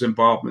Rangers'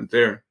 involvement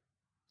there?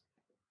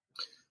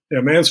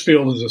 Yeah,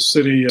 Mansfield is a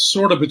city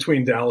sort of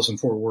between Dallas and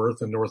Fort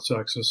Worth in North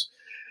Texas.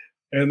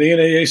 And the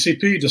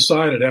NAACP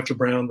decided after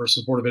Brown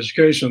versus Board of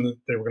Education that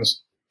they were going to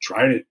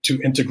try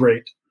to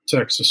integrate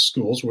Texas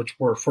schools, which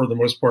were for the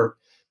most part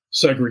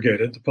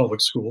segregated, the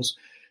public schools.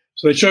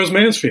 So they chose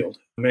Mansfield.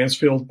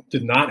 Mansfield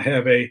did not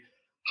have a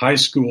high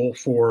school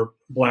for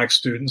black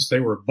students. They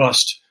were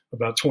bused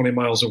about 20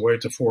 miles away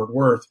to Fort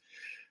Worth.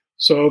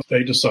 So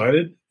they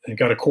decided and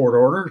got a court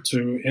order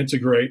to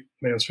integrate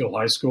Mansfield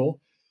High School.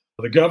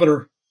 The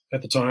governor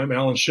at the time,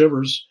 Alan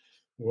Shivers,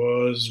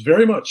 was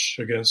very much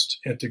against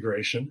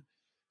integration.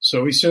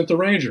 So he sent the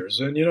Rangers.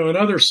 And, in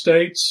other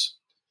states,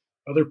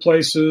 other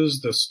places,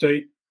 the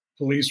state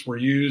police were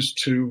used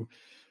to,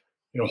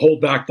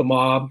 hold back the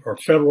mob, or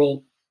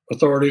federal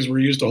authorities were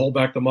used to hold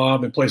back the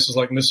mob in places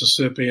like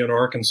Mississippi and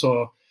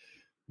Arkansas.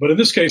 But in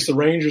this case, the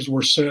Rangers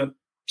were sent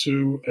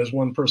to, as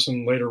one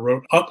person later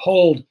wrote,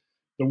 uphold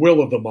the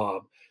will of the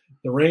mob.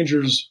 The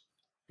Rangers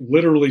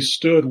literally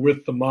stood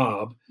with the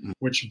mob,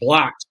 which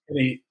blocked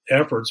any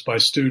efforts by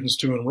students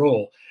to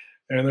enroll.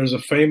 And there's a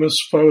famous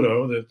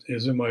photo that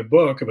is in my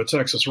book of a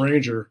Texas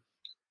Ranger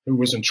who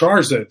was in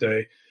charge that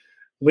day,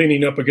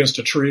 leaning up against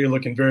a tree,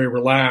 looking very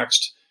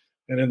relaxed.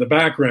 And in the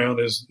background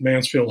is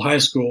Mansfield High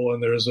School,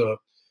 and there's a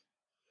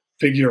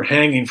figure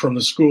hanging from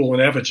the school in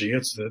effigy.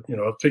 It's a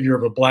figure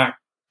of a black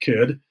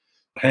kid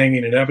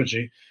hanging in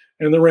effigy.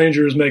 And the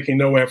Ranger is making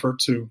no effort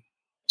to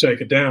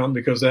take it down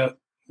because that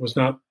was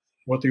not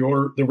what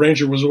the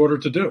Ranger was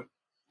ordered to do.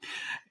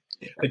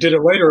 They did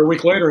it later, a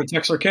week later in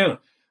Texarkana.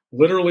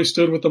 Literally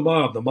stood with the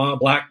mob. The mob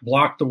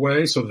blocked the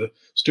way so the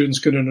students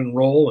couldn't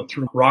enroll and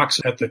threw rocks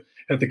at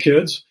the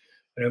kids,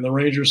 and the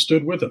Rangers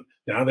stood with them.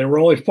 Now they were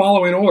only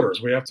following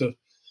orders. We have to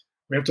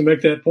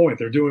make that point.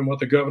 They're doing what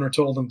the governor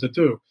told them to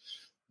do,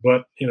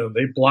 but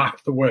they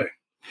blocked the way.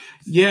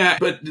 Yeah,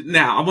 but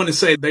now I want to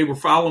say they were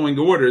following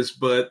orders,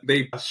 but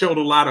they showed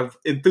a lot of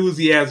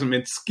enthusiasm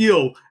and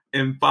skill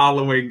in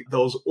following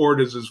those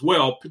orders as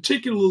well,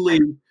 particularly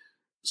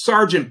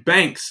Sergeant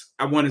Banks,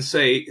 I want to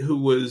say, who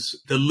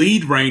was the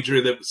lead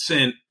ranger that was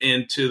sent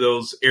into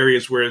those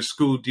areas where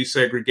school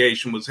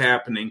desegregation was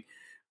happening.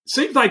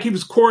 Seems like he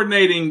was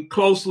coordinating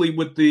closely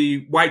with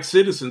the White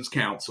Citizens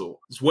Council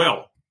as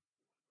well.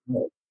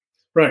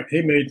 Right.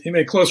 He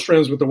made close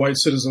friends with the White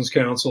Citizens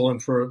Council.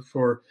 And for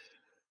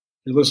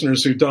your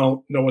listeners who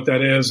don't know what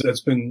that is,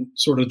 that's been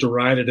sort of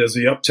derided as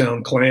the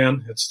Uptown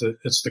Klan. It's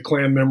the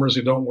Klan members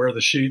who don't wear the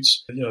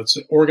sheets. It's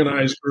an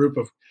organized group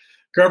of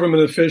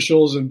government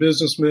officials and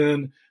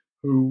businessmen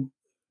who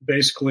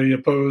basically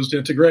opposed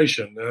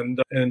integration.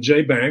 And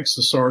Jay Banks,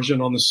 the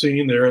sergeant on the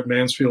scene there at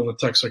Mansfield and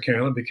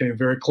Texarkana, became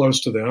very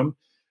close to them.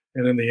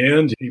 And in the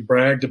end, he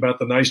bragged about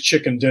the nice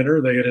chicken dinner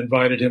they had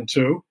invited him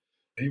to.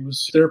 He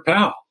was their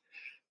pal.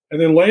 And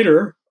then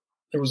later,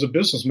 there was a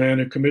businessman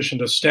who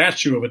commissioned a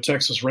statue of a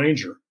Texas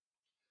Ranger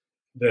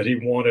that he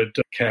wanted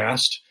to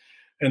cast.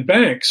 And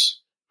Banks,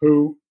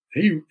 who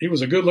he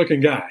was a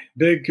good-looking guy,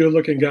 big,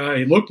 good-looking guy.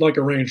 He looked like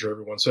a ranger,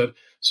 everyone said.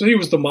 So he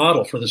was the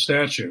model for the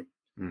statue.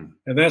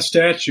 And that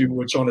statue,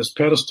 which on his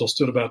pedestal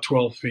stood about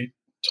 12 feet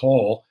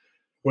tall,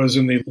 was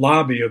in the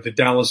lobby of the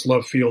Dallas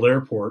Love Field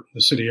Airport, the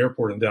city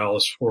airport in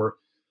Dallas, for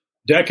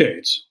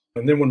decades.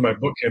 And then when my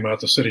book came out,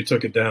 the city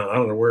took it down. I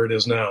don't know where it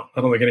is now.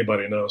 I don't think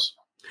anybody knows.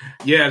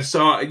 Yeah,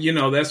 so,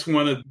 that's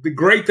one of the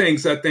great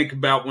things I think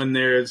about when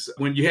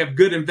you have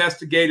good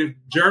investigative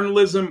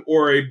journalism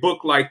or a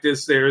book like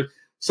this,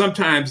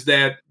 sometimes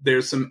that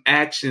there's some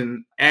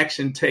action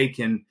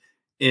taken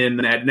in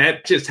that. And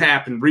that just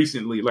happened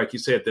recently, like you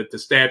said, that the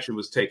statue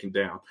was taken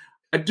down.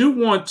 I do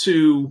want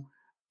to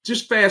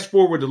just fast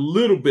forward a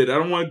little bit. I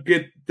don't want to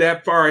get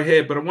that far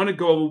ahead, but I want to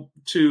go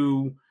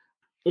to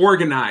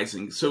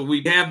organizing. So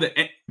we have the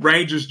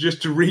Rangers,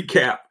 just to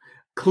recap,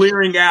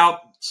 clearing out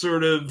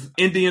sort of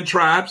Indian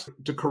tribes,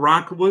 the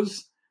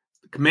Karankawas,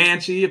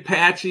 Comanche,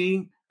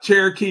 Apache,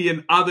 Cherokee,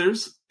 and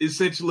others,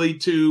 essentially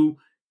to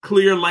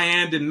clear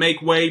land and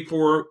make way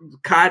for the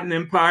Cotton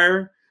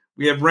Empire.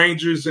 We have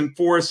Rangers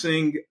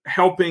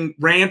helping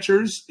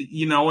ranchers,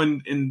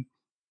 in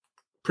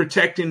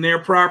protecting their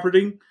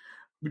property.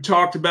 We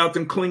talked about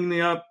them cleaning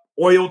up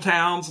oil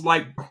towns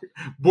like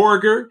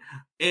Borger.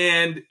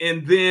 And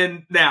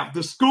then now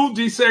the school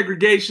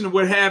desegregation and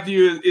what have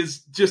you is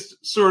just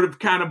sort of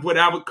kind of what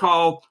I would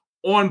call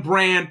on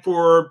brand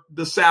for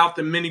the South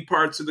and many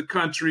parts of the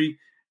country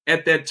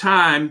at that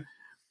time.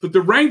 But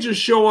the Rangers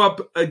show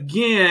up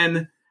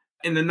again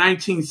in the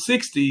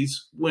 1960s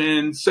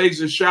when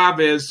Cesar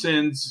Chavez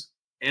sends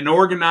an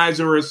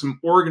organizer or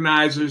some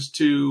organizers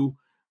to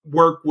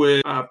work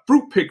with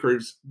fruit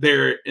pickers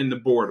there in the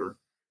border.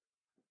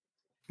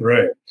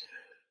 Right.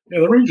 Yeah,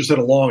 the Rangers had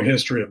a long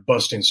history of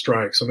busting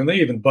strikes. I mean, they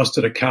even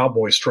busted a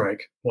cowboy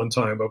strike one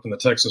time up in the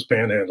Texas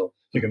Panhandle.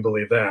 You can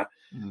believe that.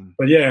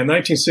 But yeah, in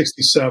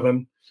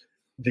 1967,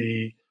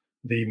 the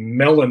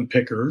melon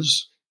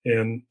pickers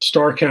in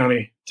Starr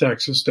County,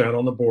 Texas, down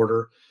on the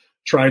border,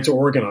 tried to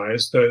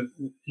organize.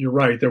 You're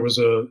right. There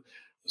was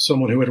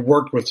someone who had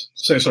worked with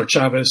Cesar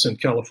Chavez in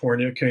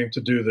California came to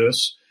do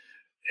this.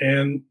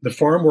 And the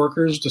farm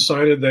workers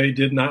decided they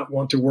did not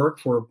want to work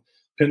for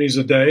pennies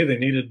a day. They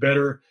needed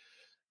better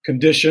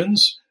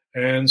conditions.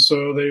 And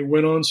so they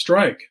went on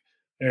strike.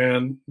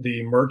 and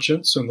the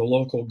merchants and the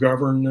local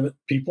government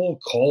people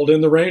called in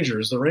the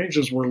Rangers. The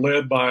Rangers were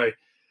led by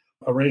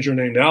a ranger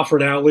named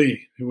Alfred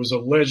Ali, who was a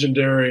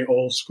legendary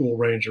old school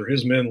ranger.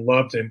 His men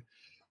loved him.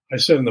 I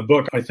said in the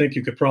book, I think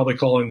you could probably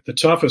call him the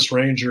toughest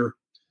ranger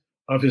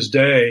of his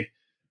day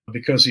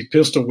because he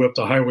pistol whipped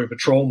a highway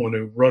patrolman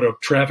who wrote a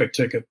traffic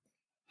ticket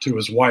to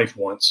his wife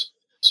once.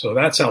 So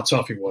that's how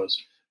tough he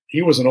was.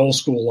 He was an old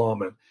school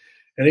lawman.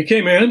 And he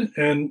came in,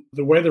 and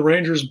the way the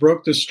Rangers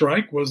broke this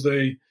strike was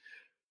they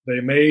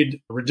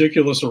made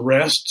ridiculous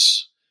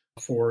arrests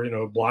for,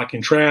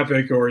 blocking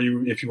traffic, or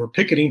if you were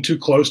picketing too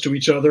close to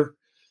each other,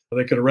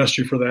 they could arrest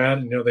you for that.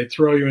 And, they'd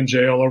throw you in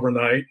jail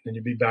overnight and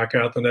you'd be back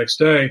out the next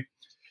day.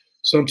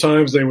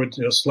 Sometimes they would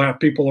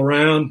slap people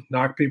around,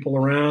 knock people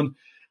around.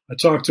 I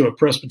talked to a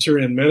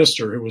Presbyterian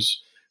minister who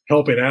was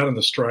helping out in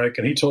the strike,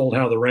 and he told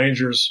how the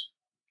Rangers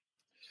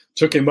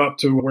took him up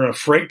to where a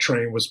freight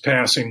train was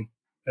passing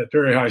at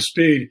very high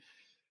speed,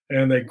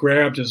 and they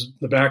grabbed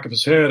the back of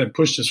his head and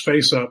pushed his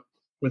face up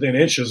within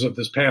inches of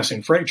this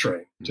passing freight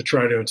train to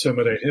try to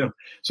intimidate him.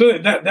 So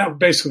that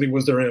basically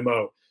was their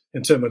MO,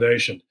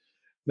 intimidation.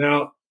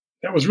 Now,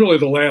 that was really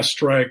the last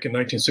strike in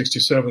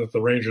 1967 that the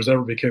Rangers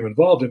ever became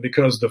involved in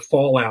because the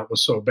fallout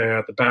was so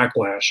bad, the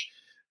backlash.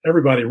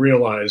 Everybody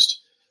realized,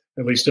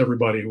 at least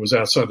everybody who was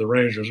outside the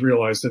Rangers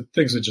realized that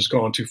things had just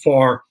gone too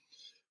far.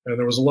 And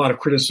there was a lot of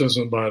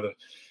criticism by the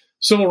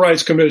Civil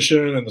Rights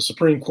Commission and the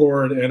Supreme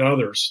Court and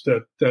others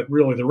that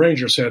really the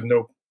Rangers had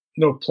no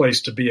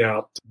place to be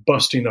out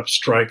busting up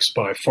strikes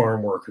by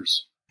farm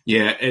workers.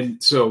 Yeah,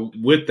 and so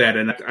with that,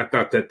 and I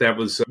thought that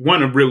was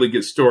one a really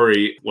good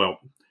story. Well,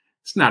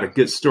 it's not a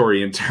good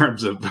story in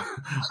terms of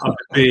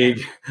being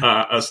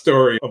a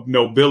story of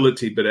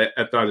nobility, but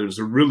I thought it was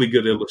a really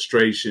good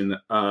illustration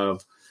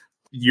of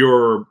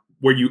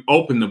where you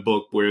open the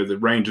book, where the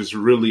Rangers are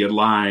really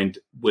aligned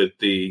with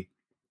the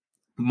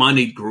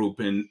money group.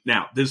 And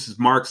now this is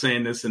Mark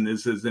saying this, and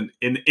this isn't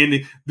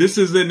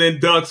in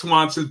Doug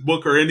Swanson's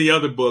book or any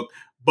other book,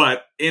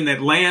 but in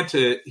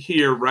Atlanta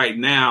here right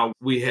now,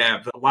 we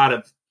have a lot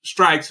of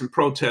strikes and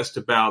protests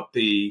about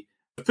the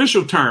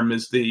official term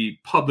is the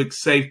Public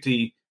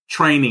Safety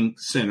Training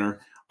Center,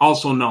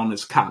 also known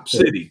as Cop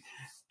City.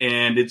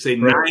 And it's a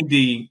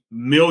 $90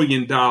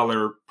 million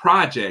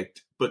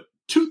project, but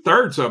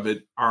 2/3 of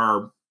it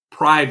are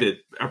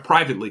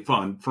privately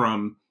funded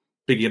from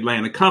big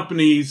Atlanta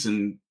companies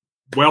and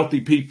wealthy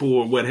people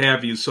or what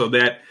have you. So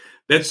that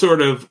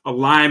sort of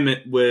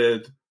alignment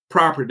with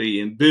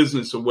property and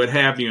business or what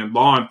have you and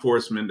law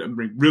enforcement, I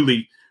mean,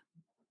 really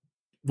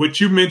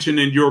what you mentioned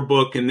in your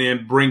book and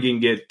then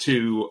bringing it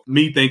to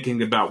me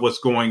thinking about what's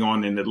going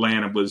on in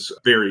Atlanta was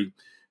very,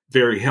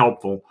 very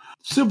helpful.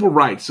 Civil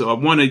rights. So I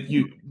want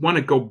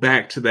to go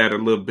back to that a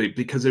little bit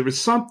because there was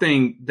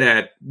something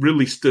that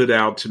really stood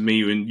out to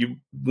me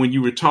when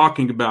you were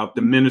talking about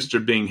the minister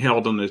being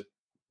held on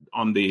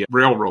the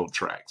railroad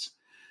tracks.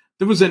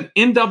 There was an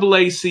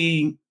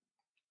NAACP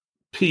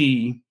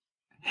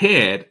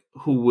head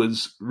who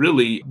was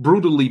really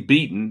brutally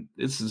beaten.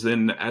 This is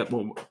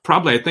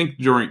probably, I think,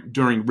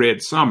 during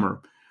Red Summer.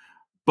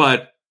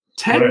 But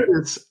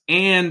Texas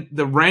and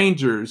the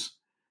Rangers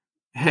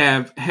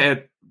have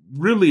had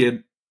really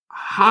a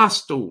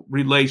hostile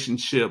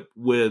relationship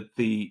with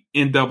the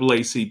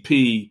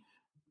NAACP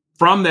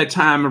from that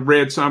time of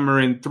Red Summer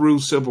and through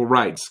civil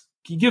rights.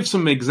 Can you give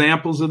some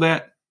examples of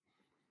that?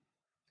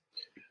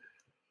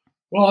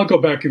 Well, I'll go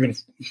back even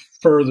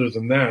further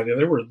than that.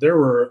 There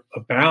were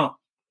about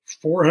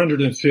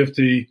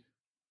 450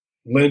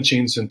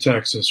 lynchings in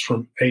Texas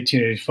from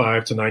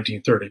 1885 to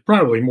 1930,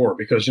 probably more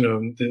because,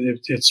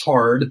 it's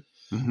hard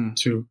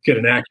to get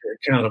an accurate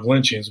count of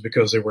lynchings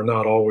because they were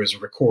not always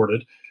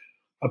recorded.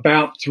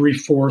 About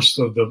 3/4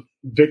 of the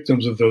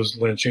victims of those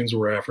lynchings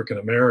were African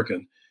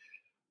American.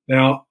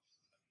 Now,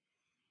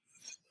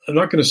 I'm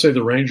not going to say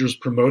the Rangers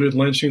promoted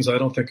lynchings. I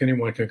don't think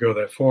anyone can go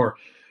that far.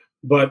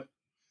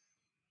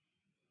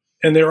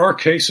 And there are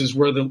cases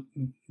where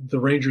the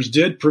Rangers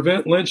did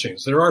prevent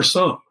lynchings. There are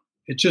some.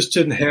 It just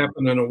didn't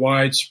happen in a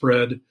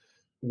widespread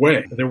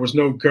way. There was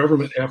no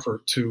government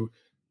effort to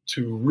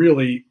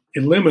really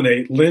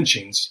eliminate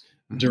lynchings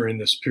during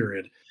this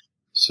period.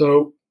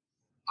 So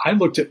I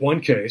looked at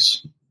one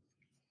case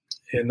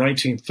in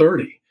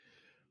 1930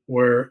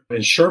 where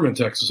in Sherman,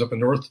 Texas, up in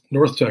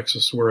North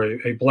Texas,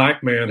 where a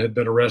black man had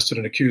been arrested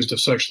and accused of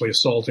sexually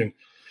assaulting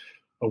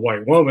a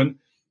white woman.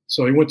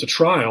 So he went to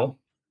trial,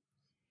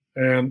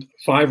 and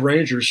 5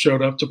 Rangers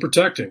showed up to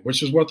protect him,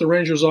 which is what the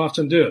Rangers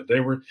often did. They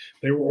were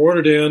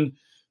ordered in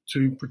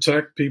to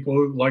protect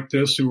people like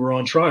this who were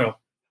on trial.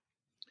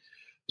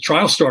 The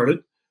trial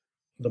started.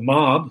 The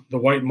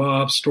white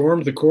mob,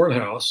 stormed the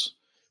courthouse,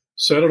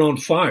 set it on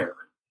fire.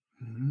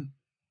 Mm-hmm.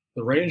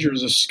 The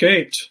Rangers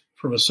escaped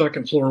from a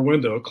second-floor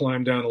window,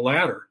 climbed down a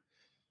ladder.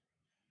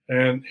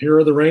 And here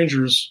are the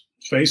Rangers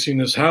facing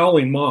this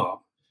howling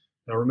mob.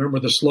 Now, remember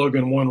the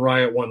slogan, "One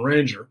riot, one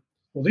Ranger."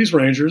 Well, these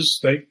Rangers,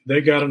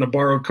 they got in a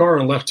borrowed car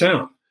and left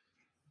town.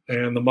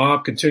 And the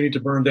mob continued to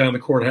burn down the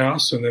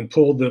courthouse and then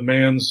pulled the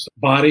man's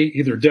body,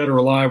 either dead or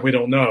alive, we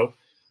don't know,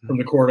 from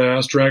the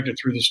courthouse, dragged it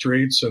through the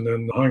streets, and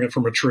then hung it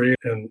from a tree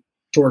and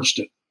torched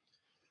it.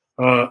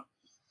 The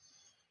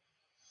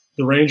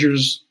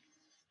Rangers,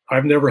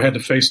 I've never had to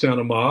face down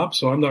a mob,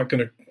 so I'm not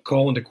going to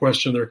call into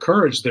question their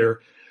courage there.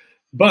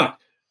 But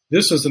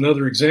this is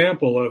another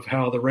example of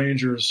how the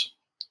Rangers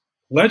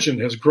legend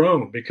has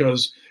grown,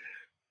 because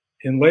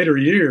in later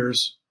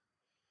years,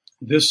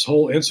 this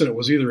whole incident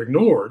was either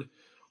ignored,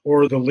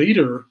 or the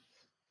leader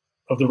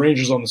of the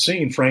Rangers on the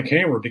scene, Frank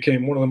Hammer,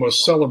 became one of the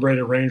most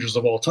celebrated Rangers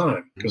of all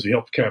time because he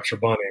helped capture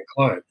Bonnie and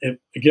Clyde. It,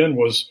 again,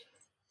 was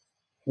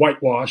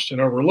whitewashed and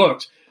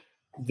overlooked.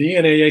 The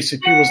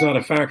NAACP was not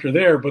a factor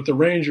there, but the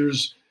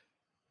Rangers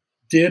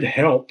did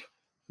help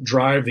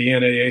drive the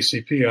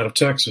NAACP out of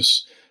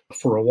Texas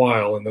for a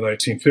while in the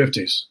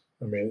 1950s.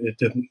 I mean, it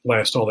didn't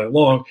last all that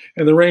long.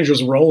 And the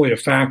Rangers were only a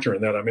factor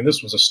in that. I mean,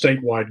 this was a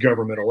statewide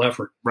governmental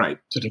effort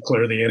to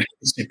declare the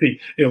NAACP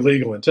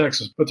illegal in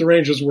Texas. But the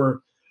Rangers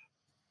were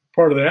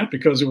part of that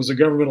because it was a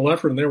governmental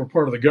effort and they were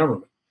part of the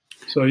government.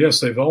 So, yes,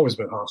 they've always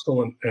been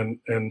hostile.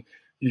 And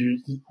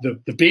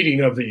the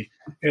beating of the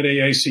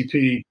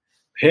NAACP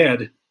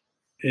head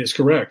is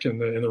correct.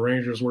 And the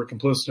Rangers were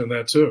complicit in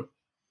that, too.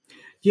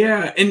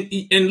 Yeah.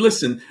 And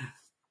listen,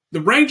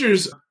 the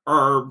Rangers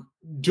are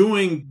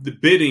doing the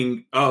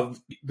bidding of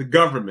the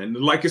government.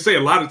 Like I say,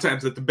 a lot of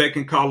times at the beck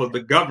and call of the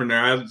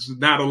governor, there's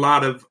not a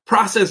lot of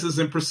processes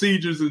and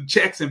procedures and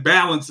checks and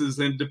balances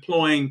in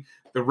deploying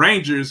the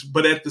Rangers.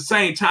 But at the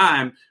same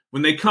time,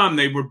 when they come,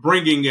 they were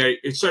bringing a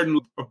certain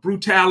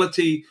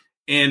brutality,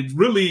 and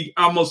really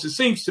almost, it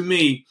seems to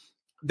me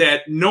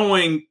that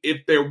knowing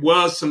if there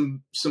was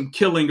some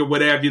killing or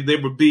whatever,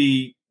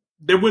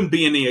 there wouldn't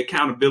be any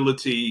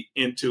accountability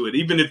into it.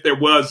 Even if there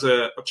was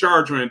a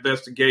charge or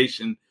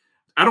investigation,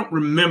 I don't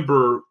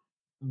remember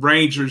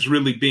Rangers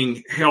really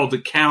being held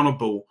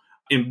accountable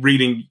in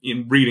reading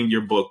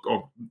your book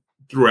or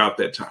throughout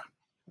that time.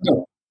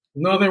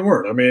 No, they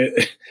weren't. I mean,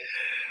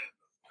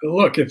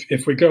 look,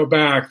 if we go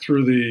back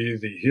through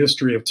the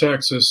history of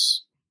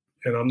Texas,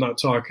 and I'm not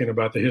talking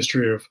about the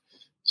history of,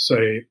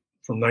 say,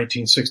 from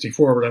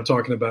 1964, but I'm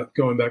talking about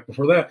going back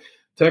before that,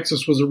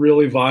 Texas was a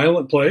really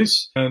violent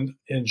place. And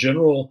in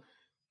general,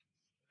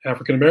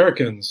 African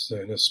Americans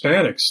and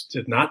Hispanics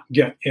did not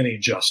get any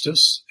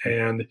justice.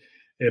 And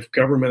if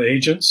government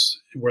agents,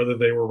 whether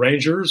they were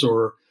Rangers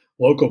or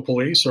local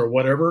police or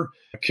whatever,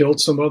 killed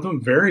some of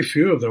them, very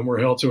few of them were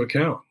held to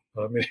account.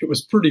 I mean, it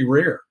was pretty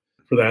rare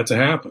for that to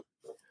happen.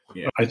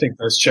 Yeah. I think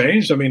that's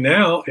changed. I mean,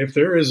 now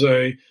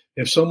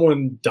if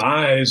someone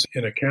dies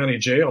in a county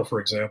jail, for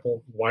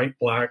example, white,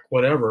 black,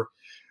 whatever,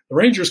 the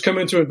Rangers come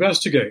in to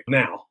investigate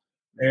now.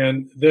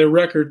 And their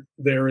record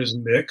there is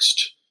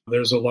mixed.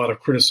 There's a lot of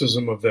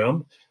criticism of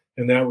them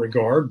in that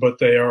regard, but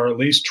they are at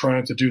least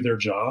trying to do their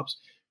jobs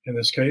in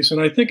this case.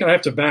 And I think I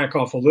have to back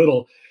off a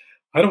little.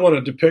 I don't want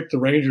to depict the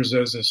Rangers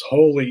as this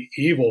wholly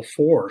evil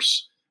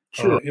force.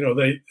 Sure.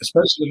 They,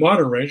 especially the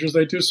modern Rangers,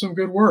 they do some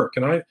good work.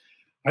 And I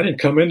didn't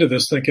come into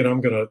this thinking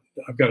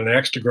I've got an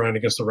axe to grind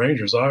against the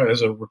Rangers.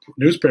 As a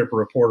newspaper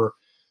reporter,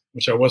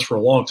 which I was for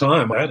a long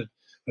time, I had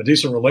a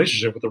decent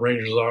relationship with the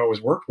Rangers I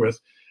always worked with.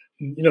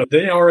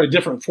 They are a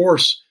different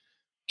force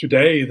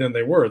today than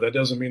they were. That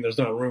doesn't mean there's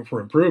not room for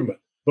improvement.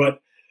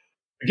 But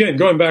again,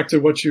 going back to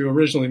what you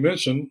originally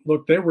mentioned,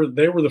 look, they were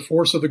the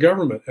force of the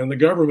government, and the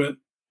government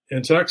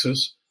in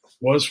Texas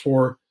was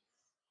for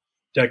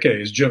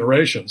decades,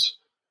 generations,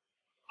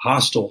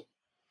 hostile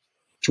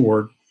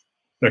toward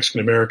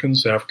Mexican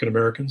Americans, African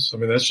Americans. I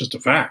mean, that's just a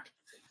fact.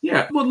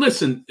 Yeah. Well,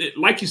 listen,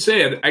 like you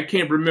said, I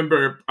can't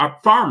remember a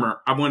farmer,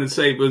 I want to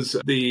say, was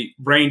the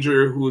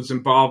Ranger who was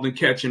involved in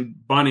catching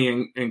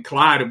Bonnie and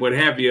Clyde and what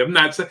have you. I'm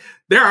not saying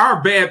there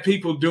are bad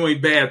people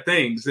doing bad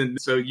things. And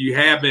so you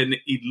have an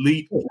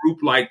elite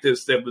group like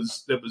this that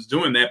was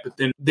doing that. But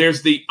then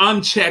there's the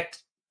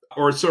unchecked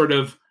or sort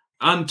of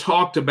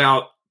untalked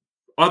about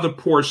other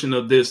portion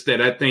of this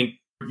that I think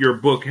your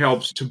book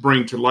helps to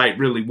bring to light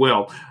really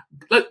well.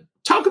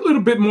 Talk a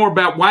little bit more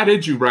about why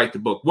did you write the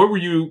book?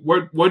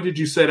 What did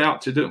you set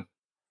out to do?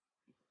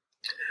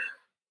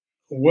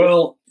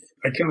 Well,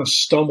 I kind of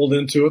stumbled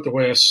into it the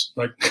way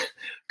I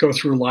go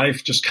through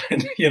life, just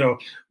kind of,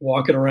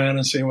 walking around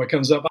and seeing what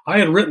comes up. I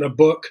had written a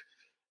book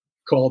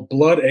called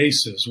Blood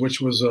Aces, which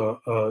was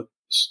a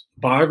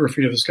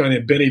biography of this guy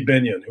named Benny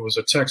Binion, who was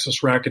a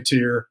Texas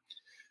racketeer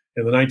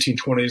in the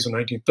 1920s and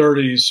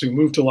 1930s, who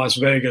moved to Las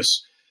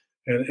Vegas,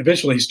 and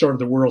eventually he started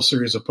the World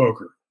Series of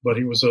Poker. But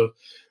he was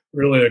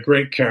really a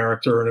great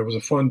character, and it was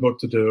a fun book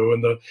to do.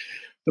 And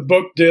the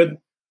book did,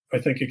 I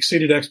think,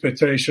 exceeded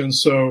expectations.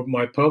 So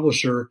my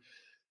publisher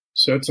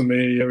said to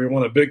me, "We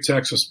want a big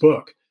Texas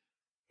book."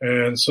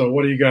 And so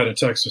what do you got in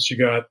Texas? You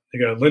got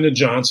Lyndon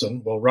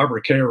Johnson. Well,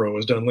 Robert Cairo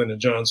has done Lyndon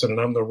Johnson, and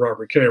I'm no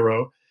Robert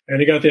Cairo.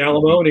 And you got the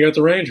Alamo, and you got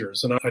the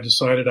Rangers. And I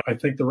decided I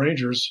think the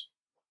Rangers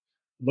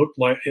looked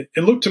like it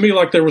looked to me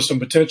like there was some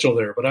potential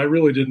there, but I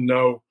really didn't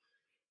know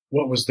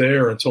what was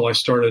there until I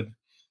started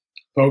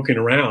poking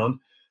around.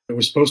 It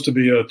was supposed to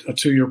be a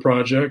 2-year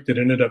project. It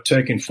ended up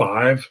taking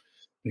 5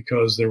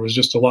 because there was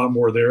just a lot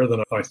more there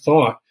than I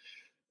thought.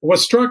 What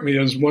struck me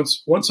is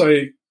once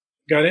I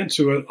got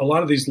into it, a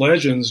lot of these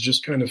legends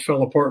just kind of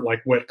fell apart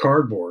like wet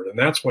cardboard. And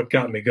that's what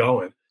got me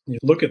going. You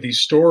look at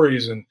these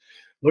stories and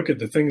look at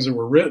the things that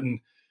were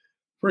written.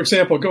 For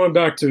example, going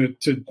back to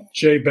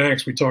Jay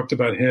Banks, we talked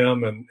about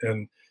him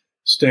and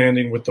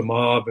standing with the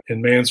mob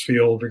in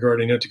Mansfield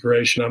regarding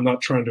integration. I'm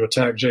not trying to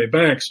attack Jay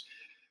Banks,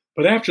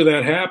 but after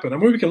that happened, I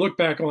mean, we can look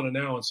back on it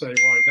now and say,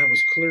 right, that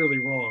was clearly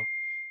wrong.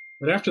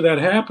 But after that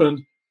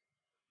happened,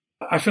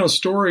 I found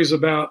stories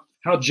about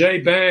how Jay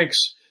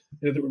Banks,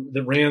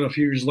 that ran a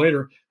few years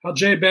later, how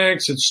Jay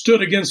Banks had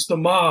stood against the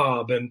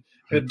mob and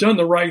had done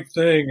the right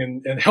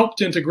thing and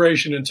helped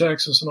integration in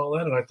Texas and all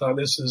that. And I thought,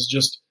 this is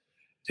just,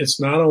 it's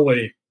not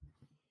only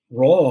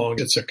wrong,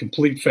 it's a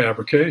complete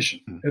fabrication.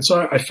 And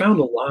so I found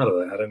a lot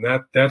of that, and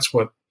that's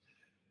what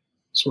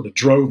sort of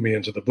drove me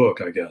into the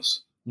book, I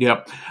guess.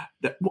 Yep.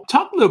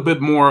 Talk a little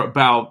bit more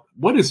about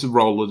what is the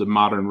role of the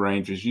modern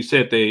Rangers. You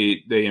said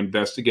they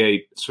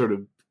investigate sort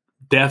of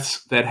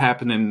deaths that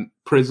happen in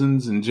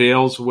prisons and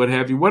jails or what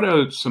have you. What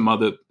are some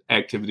other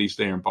activities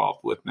they're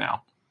involved with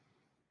now?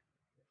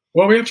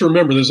 Well, we have to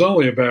remember there's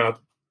only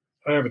about,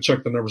 I haven't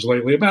checked the numbers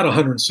lately, about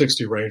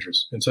 160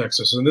 Rangers in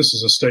Texas. And this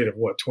is a state of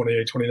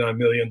 28, 29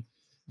 million.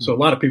 So a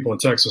lot of people in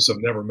Texas have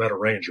never met a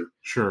Ranger.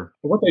 Sure.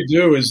 But what they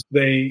do is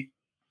they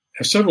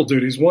have several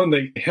duties. One,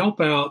 they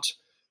help out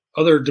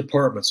other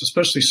departments,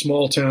 especially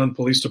small town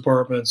police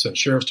departments and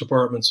sheriff's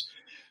departments.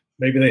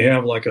 Maybe they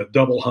have like a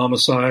double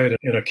homicide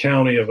in a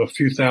county of a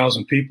few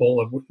thousand people,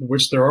 of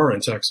which there are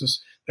in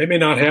Texas. They may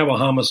not have a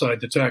homicide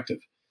detective.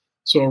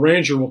 So a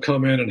Ranger will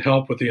come in and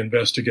help with the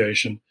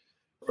investigation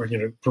or,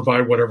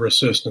 provide whatever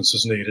assistance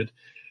is needed.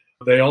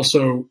 They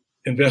also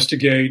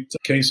investigate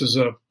cases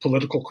of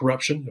political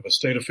corruption. If a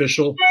state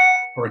official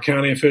or a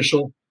county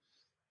official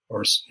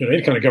or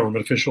any kind of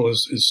government official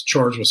is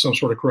charged with some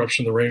sort of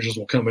corruption, the Rangers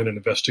will come in and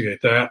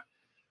investigate that.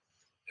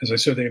 As I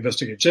said, they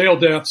investigate jail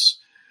deaths.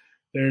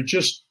 They're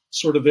just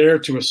sort of there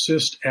to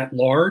assist at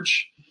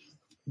large.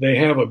 They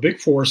have a big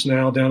force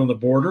now down on the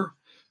border,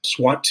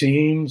 SWAT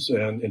teams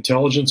and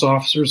intelligence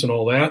officers and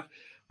all that.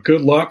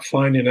 Good luck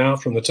finding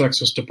out from the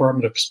Texas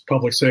Department of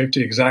Public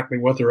Safety exactly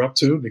what they're up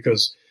to,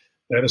 because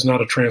that is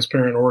not a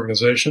transparent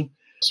organization.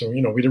 So,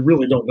 we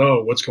really don't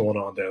know what's going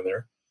on down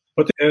there.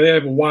 But they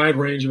have a wide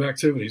range of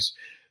activities.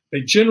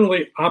 They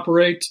generally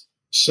operate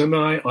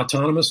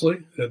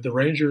semi-autonomously. The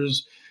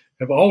Rangers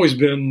have always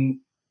been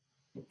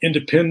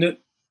independent,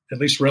 at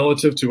least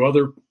relative to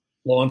other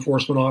law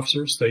enforcement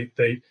officers.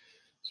 They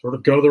sort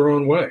of go their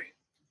own way.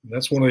 And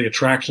that's one of the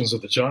attractions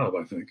of the job,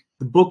 I think.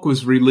 The book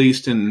was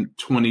released in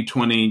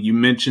 2020. You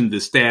mentioned the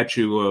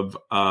statue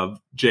of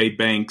Jay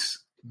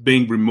Banks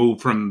being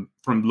removed from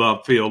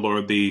Love Field,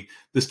 or the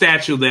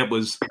statue that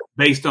was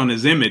based on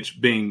his image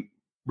being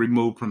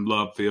removed from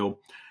Love Field.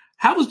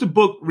 How was the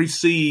book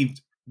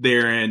received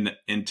there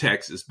in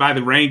Texas by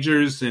the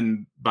Rangers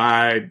and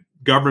by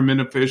government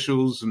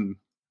officials? And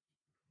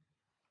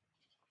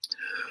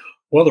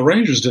well, the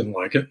Rangers didn't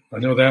like it. I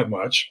know that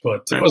much,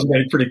 but it was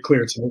made pretty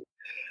clear to me.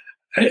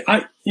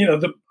 I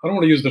don't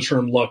want to use the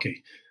term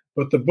lucky,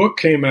 but the book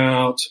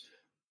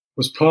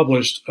was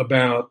published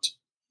about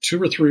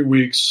 2 or 3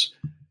 weeks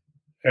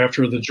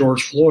after the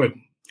George Floyd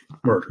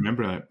murder. I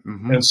remember that.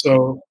 Mm-hmm. And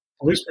so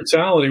police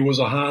brutality was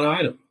a hot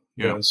item.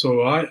 Yeah. And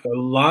so a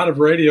lot of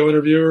radio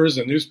interviewers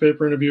and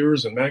newspaper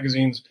interviewers and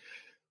magazines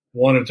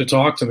wanted to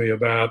talk to me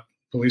about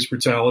police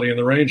brutality and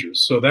the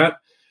Rangers. So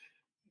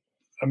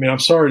I'm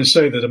sorry to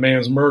say that a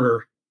man's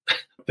murder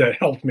that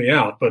helped me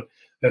out, but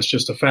that's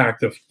just a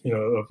fact of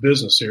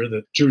business here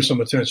that drew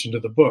some attention to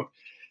the book.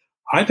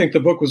 I think the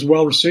book was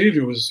well received.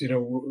 It was,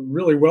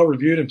 really well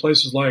reviewed in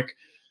places like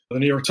the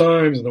New York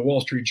Times and the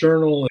Wall Street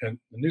Journal and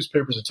the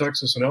newspapers in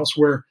Texas and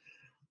elsewhere.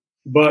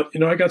 But,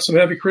 I got some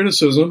heavy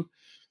criticism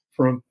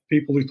from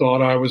people who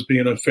thought I was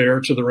being unfair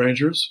to the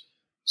Rangers.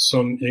 I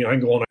can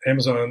go on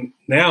Amazon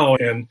now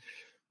and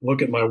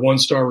look at my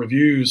 1-star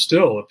reviews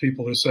still of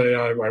people who say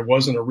I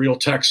wasn't a real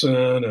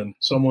Texan, and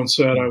someone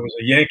said I was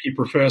a Yankee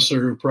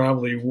professor who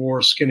probably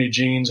wore skinny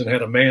jeans and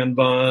had a man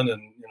bun,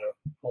 and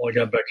all I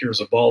got back here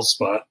is a bald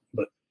spot.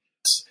 But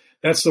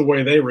that's the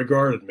way they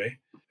regarded me.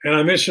 And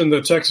I mentioned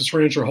the Texas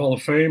Ranger Hall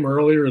of Fame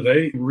earlier.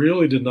 They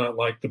really did not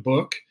like the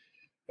book,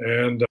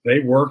 and they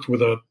worked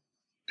with a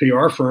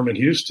PR firm in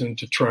Houston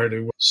to try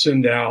to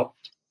send out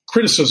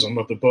criticism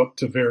of the book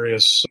to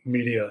various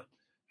media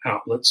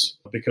outlets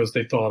because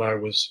they thought I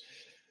was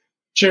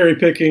cherry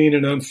picking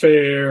and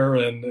unfair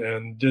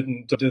and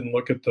didn't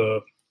look at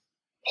the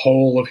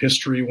whole of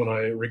history when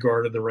I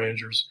regarded the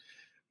Rangers.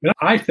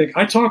 I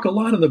talk a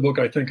lot in the book,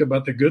 I think,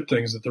 about the good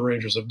things that the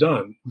Rangers have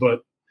done,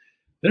 but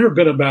there have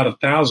been about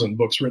 1,000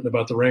 books written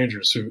about the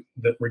Rangers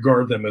that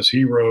regard them as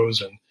heroes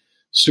and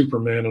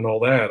Superman and all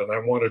that. And I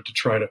wanted to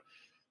try to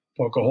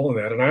poke a hole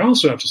in that. And I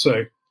also have to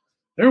say,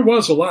 there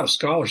was a lot of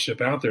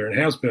scholarship out there and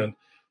has been,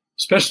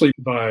 especially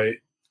by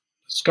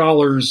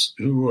scholars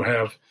who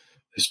have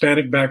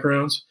Hispanic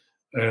backgrounds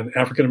and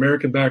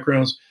African-American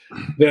backgrounds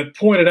that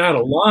pointed out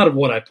a lot of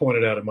what I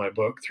pointed out in my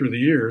book through the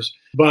years,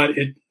 but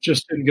it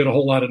just didn't get a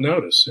whole lot of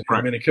notice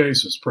in many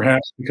cases,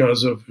 perhaps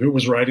because of who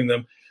was writing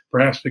them.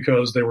 perhaps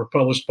because they were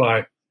published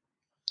by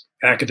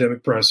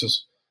academic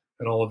presses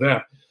and all of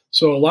that.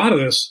 So a lot of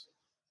this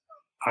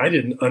I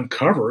didn't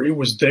uncover. It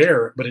was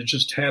there, but it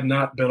just had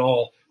not been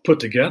all put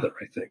together,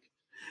 I think.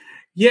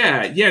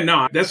 Yeah,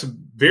 no, that's a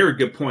very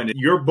good point.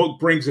 Your book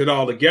brings it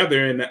all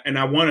together. And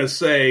I want to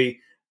say,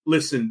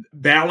 listen,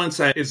 balance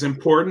is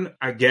important,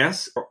 I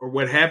guess, or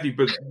what have you.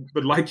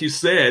 But like you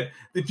said,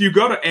 if you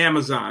go to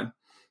Amazon,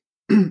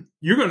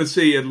 you're going to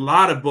see a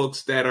lot of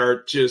books that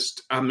are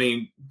just,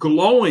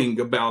 glowing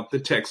about the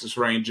Texas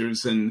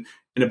Rangers and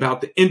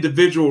about the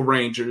individual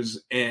Rangers.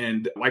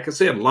 And like I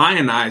said,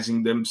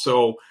 lionizing them.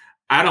 So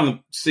I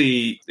don't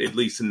see, at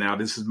least now,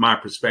 this is my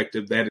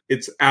perspective, that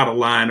it's out of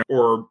line,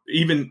 or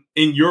even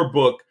in your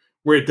book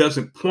where it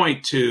doesn't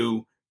point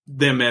to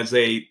them as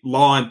a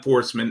law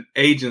enforcement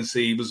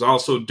agency. It was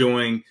also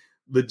doing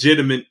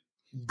legitimate,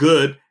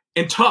 good,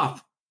 and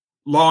tough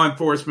law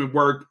enforcement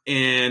work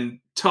in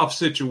tough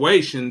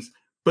situations.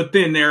 But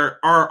then there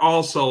are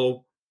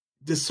also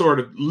this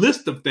sort of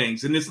list of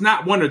things, and it's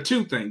not one or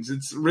two things.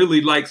 It's really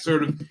like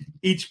sort of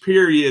each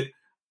period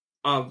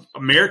of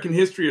American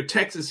history or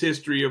Texas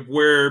history of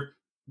where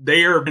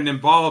they are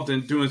involved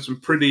in doing some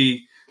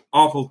pretty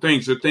awful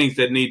things, or things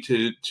that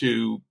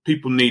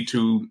people need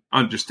to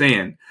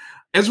understand.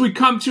 As we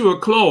come to a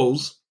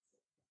close,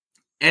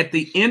 at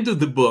the end of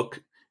the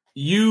book,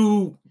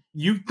 you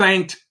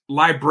thanked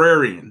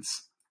librarians,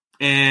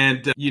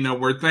 and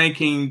we're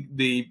thanking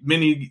the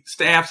many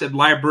staffs at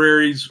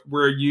libraries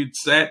where you'd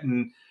sat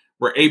and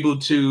were able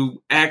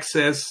to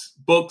access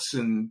books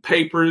and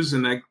papers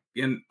and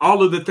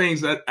all of the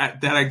things that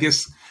I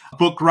guess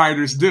book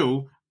writers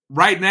do.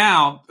 Right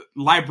now,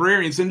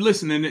 librarians, and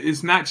listen, and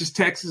it's not just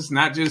Texas,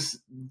 not just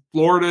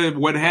Florida,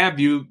 what have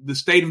you, the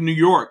state of New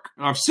York,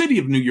 or city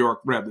of New York,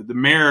 rather, the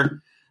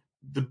mayor,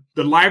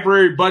 the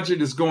library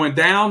budget is going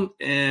down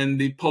and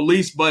the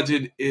police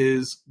budget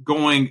is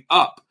going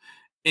up.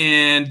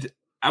 And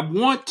I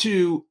want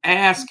to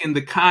ask, in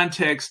the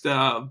context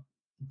of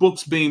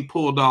books being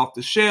pulled off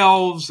the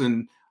shelves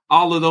and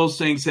all of those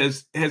things,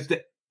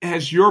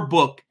 has your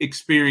book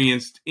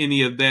experienced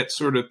any of that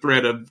sort of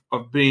threat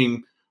of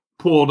being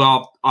pulled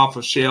off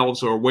of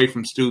shelves or away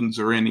from students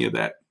or any of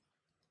that?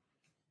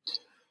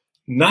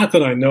 Not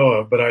that I know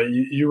of, but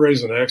you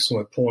raise an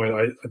excellent point.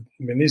 I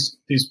mean,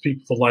 these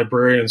people, the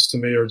librarians, to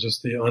me are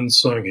just the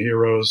unsung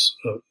heroes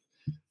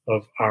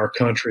of our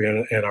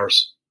country and our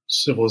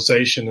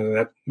civilization. And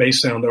that may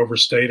sound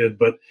overstated,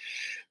 but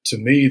to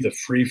me, the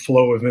free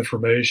flow of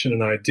information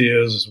and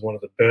ideas is one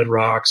of the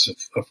bedrocks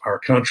of our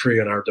country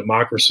and our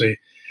democracy.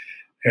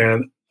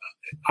 And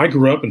I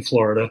grew up in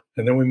Florida,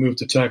 and then we moved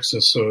to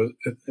Texas. So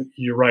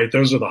you're right;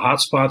 those are the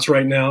hot spots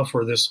right now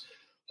for this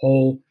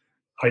whole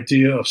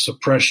idea of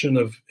suppression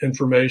of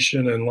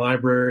information and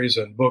libraries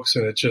and books.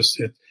 And it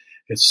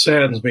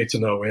saddens me to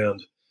no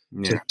end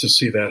to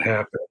see that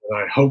happen. And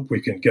I hope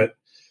we can get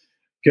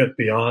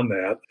beyond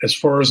that. As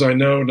far as I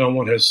know, no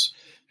one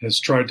has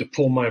tried to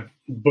pull my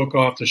book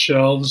off the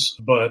shelves,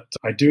 but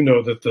I do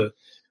know that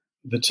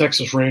the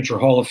Texas Ranger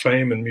Hall of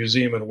Fame and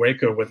Museum in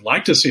Waco would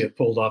like to see it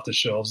pulled off the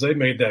shelves. They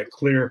made that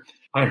clear.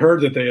 I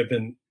heard that they had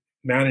been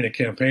mounting a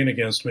campaign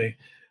against me,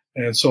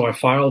 and so I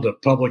filed a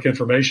Public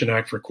Information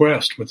Act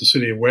request with the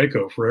city of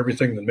Waco for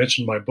everything that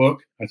mentioned my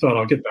book. I thought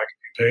I'll get back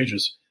a few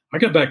pages. I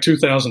got back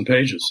 2,000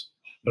 pages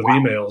of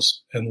emails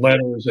and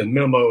letters and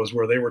memos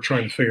where they were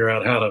trying to figure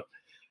out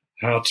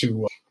how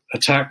to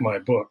attack my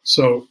book.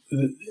 So,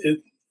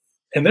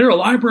 and they're a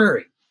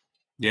library.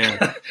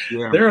 Yeah.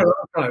 They're an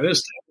archive.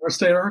 This our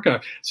state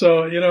archive.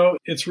 So,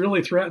 it's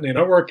really threatening.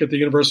 I work at the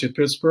University of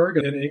Pittsburgh,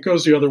 and it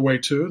goes the other way,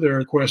 too. There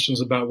are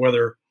questions about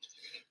whether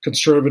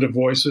conservative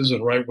voices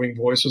and right-wing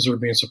voices are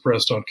being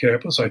suppressed on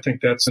campus. I think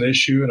that's an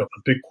issue and a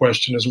big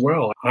question as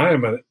well. I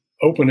am an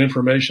open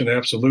information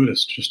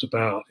absolutist, just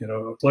about.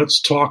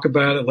 Let's talk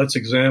about it. Let's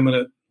examine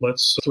it.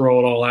 Let's throw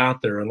it all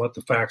out there and let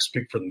the facts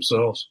speak for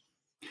themselves.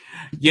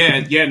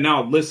 Yeah.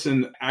 No,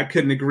 listen, I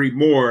couldn't agree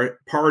more.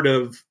 Part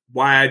of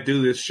why I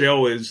do this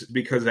show is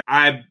because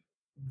I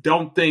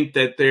don't think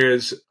that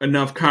there's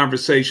enough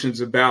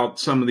conversations about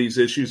some of these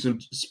issues,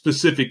 and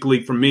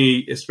specifically for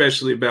me,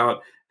 especially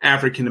about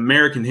African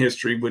American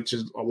history, which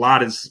is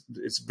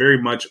it's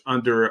very much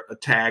under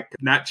attack,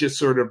 not just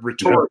sort of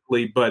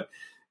rhetorically, but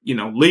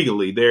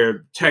legally.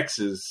 They're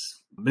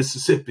Texas,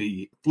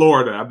 Mississippi,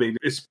 Florida. I mean,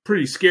 it's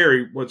pretty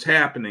scary what's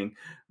happening.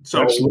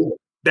 So Absolutely.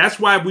 That's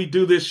why we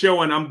do this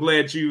show, and I'm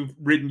glad you've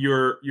written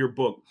your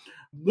book.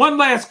 One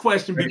last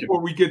question before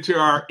we get to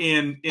our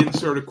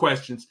insert of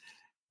questions.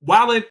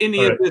 While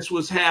any of this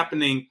was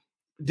happening,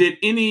 were there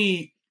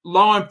any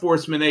law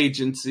enforcement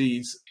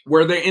agencies,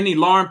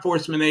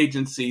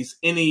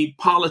 any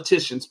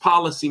politicians,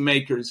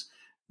 policymakers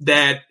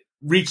that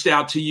reached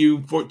out to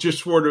you for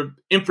just sort of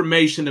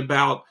information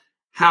about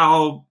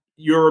how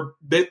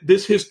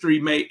this history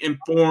may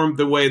inform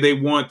the way they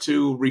want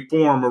to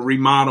reform or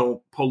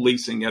remodel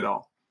policing at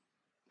all?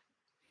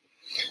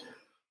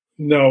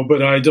 No,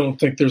 but I don't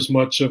think there's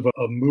much of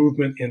a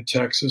movement in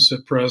Texas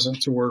at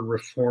present toward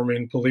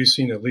reforming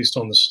policing, at least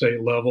on the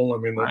state level. I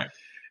mean,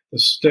 the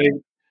state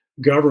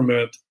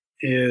government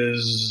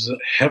is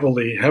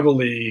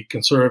heavily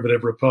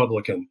conservative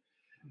Republican.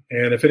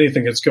 And if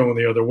anything, it's going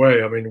the other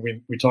way. I mean,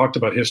 we talked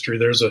about history.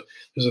 There's a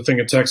thing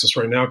in Texas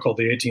right now called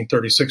the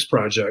 1836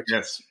 Project,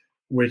 Yes.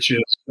 which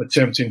is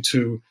attempting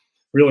to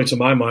really, to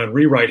my mind,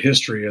 rewrite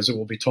history as it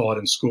will be taught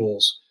in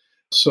schools.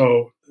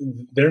 So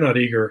they're not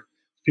eager.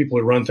 People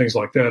who run things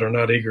like that are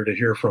not eager to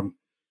hear from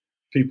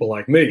people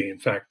like me. In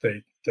fact,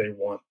 they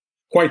want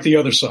quite the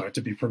other side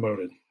to be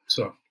promoted.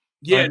 So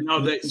yeah,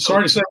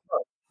 sorry to say.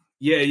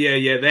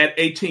 Yeah. That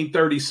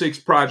 1836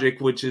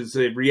 project, which is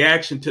a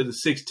reaction to the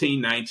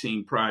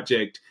 1619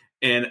 project.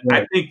 And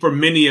Right. I think for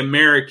many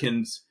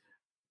Americans,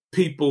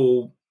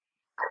 people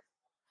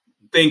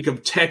think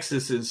of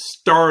Texas as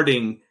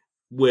starting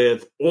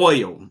with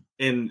oil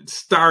and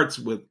starts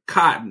with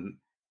cotton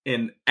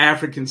and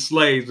African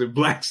slaves and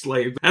black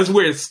slaves. That's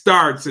where it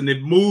starts, and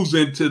it moves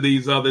into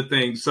these other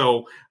things.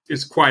 So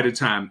it's quite a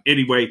time.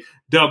 Anyway,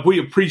 Doug, we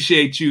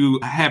appreciate you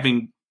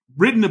having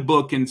written a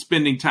book and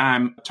spending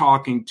time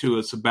talking to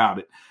us about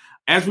it.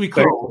 As we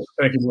close.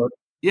 Thank you, Mark.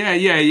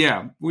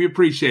 Yeah. We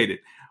appreciate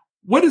it.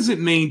 What does it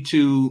mean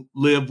to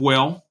live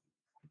well?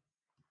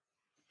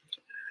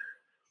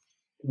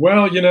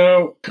 Well,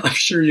 I'm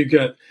sure you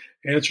get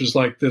answers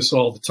like this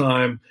all the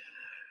time.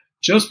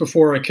 Just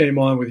before I came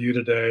on with you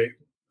today,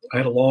 I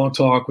had a long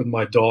talk with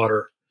my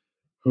daughter,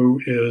 who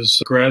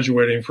is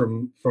graduating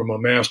from a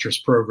master's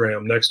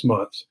program next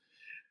month.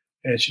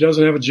 And she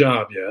doesn't have a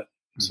job yet.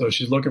 So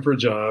she's looking for a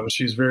job, and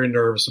she's very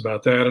nervous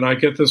about that. And I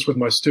get this with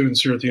my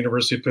students here at the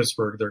University of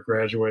Pittsburgh. They're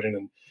graduating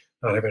and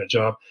not having a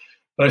job.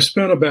 But I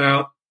spent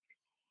about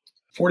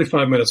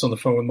 45 minutes on the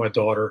phone with my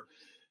daughter,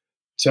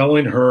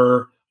 telling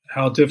her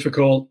how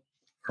difficult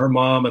her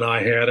mom and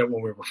I had it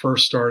when we were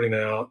first starting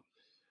out.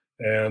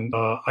 And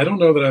I don't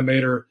know that I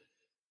made her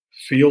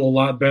feel a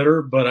lot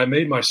better, but I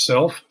made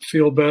myself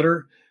feel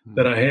better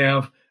that I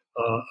have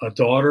a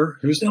daughter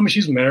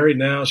she's married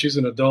now, she's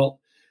an adult,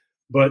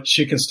 but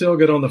she can still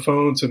get on the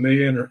phone to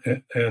me and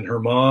her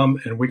mom,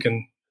 and we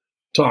can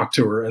talk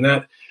to her. And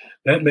that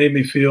made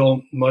me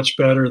feel much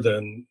better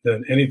than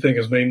anything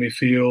has made me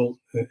feel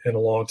in a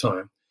long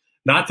time.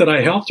 Not that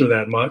I helped her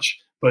that much,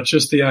 but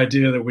just the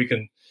idea that we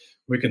can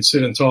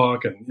sit and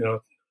talk and,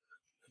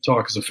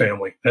 talk as a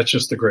family. That's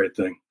just the great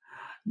thing.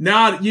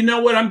 Now, you know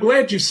what? I'm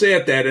glad you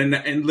said that.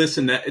 And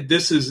listen,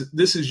 this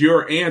is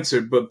your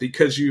answer, but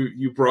because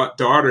you brought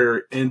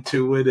daughter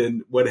into it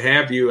and what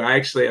have you,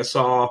 I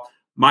saw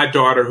my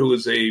daughter,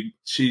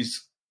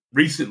 she's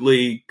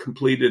recently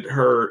completed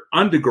her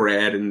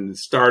undergrad and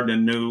starting a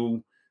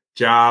new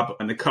job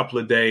in a couple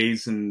of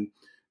days and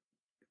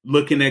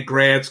looking at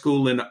grad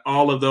school and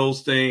all of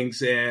those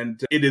things.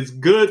 And it is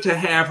good to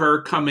have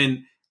her come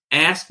and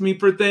ask me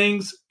for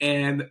things.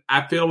 And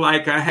I feel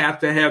like I have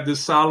to have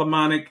this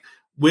Solomonic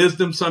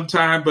wisdom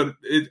sometime, but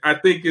I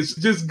think it's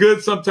just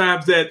good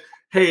sometimes that,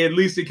 hey, at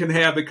least it can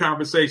have the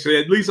conversation.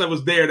 At least I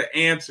was there to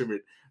answer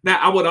it. Now,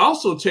 I would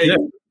also tell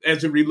you,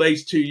 as it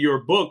relates to your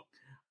book,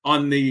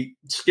 on the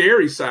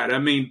scary side, I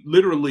mean,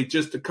 literally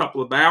just a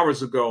couple of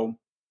hours ago,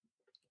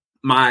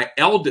 my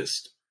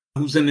eldest,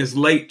 who's in his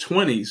late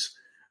 20s,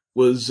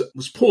 was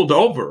pulled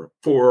over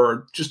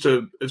for just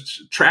a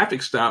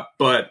traffic stop.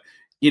 But,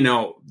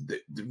 the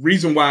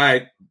reason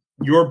why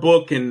your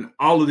book and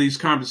all of these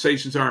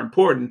conversations are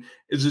important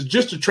is it's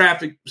just a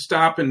traffic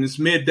stop and it's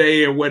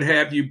midday or what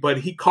have you. But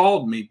he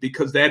called me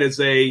because that is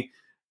that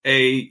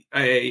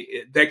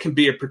can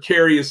be a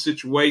precarious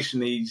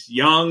situation. He's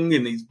young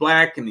and he's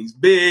black and he's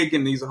big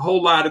and he's a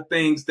whole lot of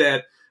things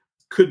that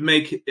could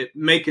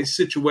make a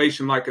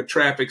situation like a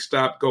traffic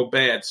stop go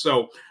bad.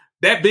 So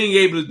that being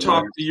able to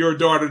talk to your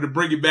daughter, to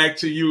bring it back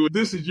to you,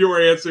 this is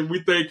your answer.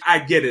 We think, I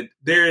get it.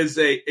 There is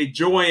a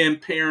joy in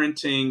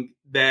parenting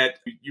that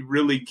you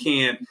really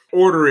can't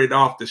order it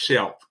off the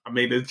shelf. I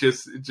mean, it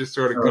just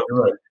sort of goes.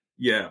 Right.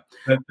 Yeah.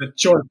 That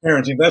joy in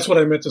parenting, that's what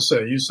I meant to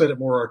say. You said it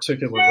more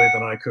articulately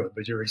than I could,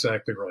 but you're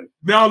exactly right.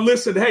 Now,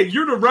 listen, hey,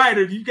 you're the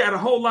writer. You got a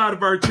whole lot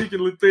of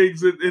articulate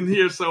things in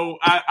here, so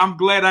I'm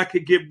glad I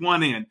could get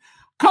one in.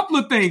 Couple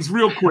of things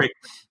real quick.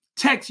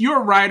 Tex,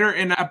 you're a writer,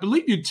 and I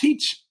believe you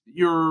teach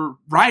your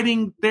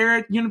writing there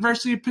at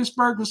University of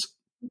Pittsburgh.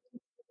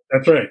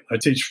 That's right. I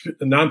teach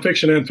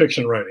nonfiction and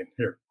fiction writing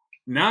here.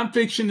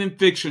 Nonfiction and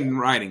fiction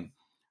writing.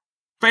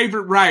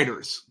 Favorite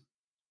writers.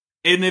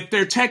 And if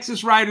they're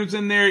Texas writers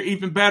in there,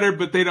 even better,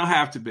 but they don't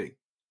have to be.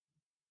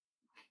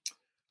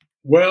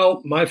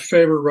 Well, my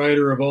favorite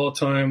writer of all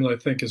time, I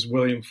think, is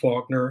William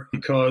Faulkner,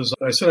 because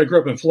I said I grew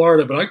up in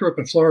Florida, but I grew up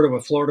in Florida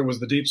when Florida was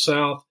the Deep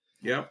South.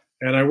 Yep.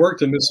 And I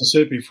worked in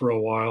Mississippi for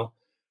a while.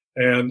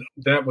 And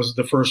that was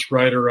the first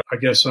writer I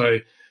guess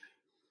I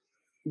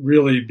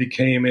really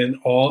became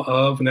in awe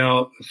of.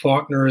 Now,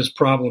 Faulkner is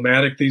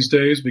problematic these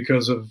days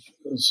because of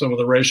some of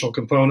the racial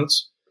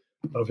components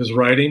of his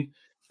writing.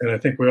 And I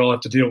think we all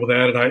have to deal with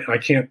that. And I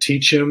can't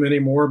teach him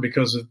anymore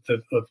because of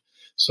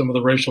some of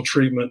the racial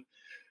treatment.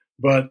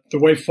 But the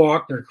way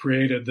Faulkner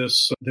created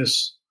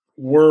this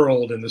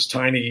world in this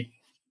tiny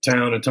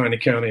town and tiny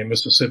county in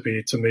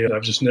Mississippi, to me,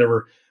 I've just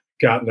never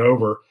gotten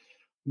over.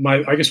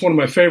 I guess one of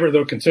my favorite,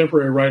 though,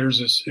 contemporary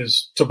writers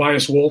is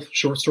Tobias Wolff,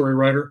 short story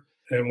writer.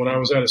 And when I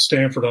was at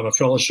Stanford on a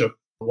fellowship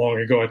long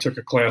ago, I took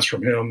a class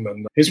from him.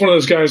 And he's one of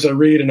those guys I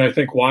read and I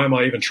think, why am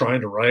I even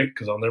trying to write?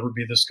 Because I'll never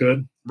be this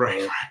good.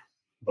 Right.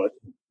 But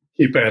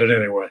keep at it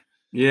anyway.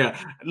 Yeah.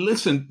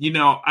 Listen,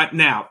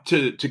 now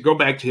to go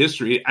back to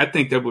history, I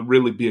think that would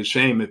really be a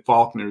shame if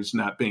Faulkner is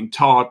not being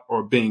taught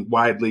or being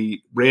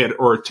widely read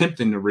or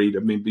attempting to read. I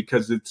mean,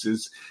 because it's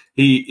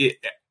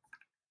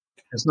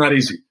not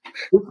easy.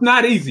 It's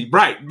not easy.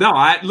 Right. No,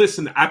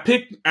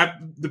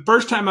 the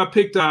first time I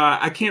picked,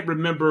 I can't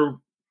remember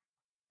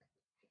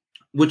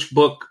which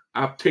book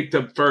I picked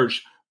up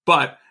first,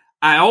 but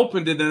I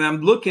opened it and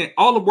I'm looking,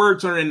 all the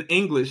words are in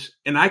English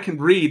and I can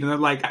read. And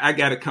I'm like, I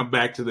got to come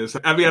back to this.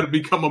 I've got to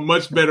become a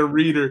much better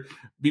reader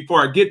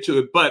before I get to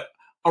it. But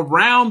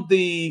around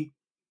the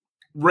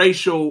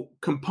racial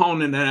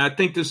component, and I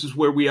think this is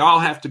where we all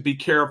have to be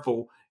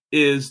careful,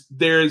 is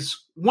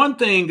there's one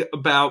thing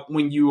about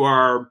when you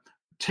are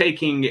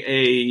taking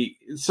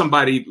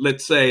somebody,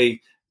 let's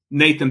say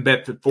Nathan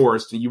Bedford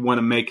Forrest, and you want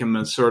to make him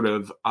a sort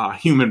of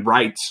human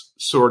rights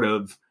sort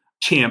of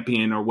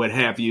champion or what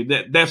have you,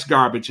 that's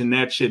garbage and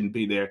that shouldn't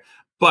be there.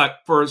 But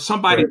for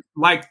somebody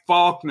like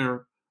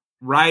Faulkner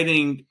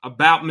writing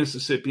about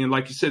Mississippi, and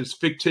like you said, it's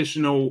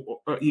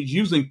fictional, he's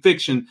using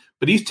fiction,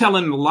 but he's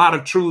telling a lot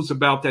of truths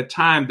about that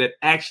time that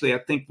actually I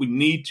think we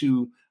need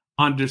to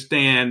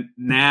understand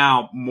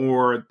now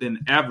more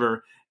than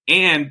ever.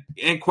 And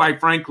quite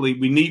frankly,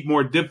 we need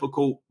more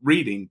difficult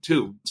reading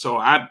too. So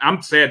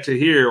I'm sad to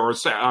hear, or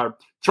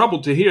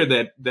troubled to hear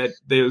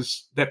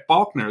that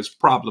Faulkner is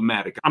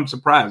problematic. I'm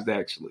surprised,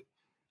 actually.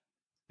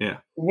 Yeah.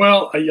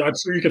 Well, I'm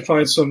sure you can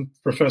find some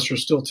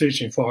professors still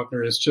teaching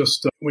Faulkner. It's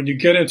just when you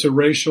get into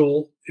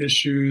racial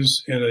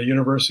issues in a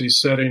university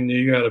setting,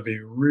 you got to be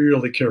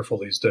really careful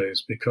these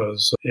days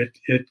because you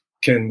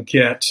can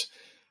get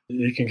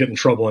in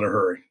trouble in a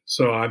hurry.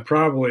 So I'm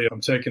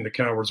taking the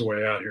coward's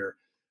way out here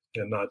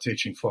and not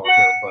teaching Faulkner,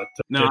 but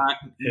I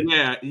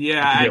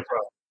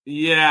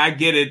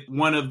get it.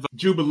 One of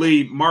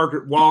Jubilee,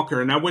 Margaret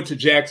Walker, and I went to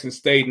Jackson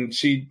State, and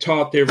she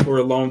taught there for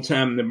a long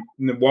time.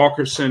 The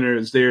Walker Center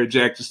is there at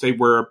Jackson State,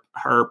 where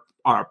her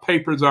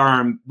papers are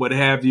and what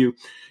have you.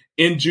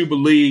 In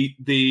Jubilee,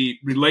 the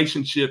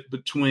relationship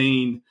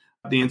between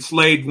the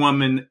enslaved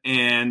woman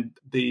and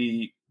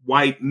the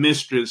white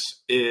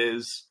mistress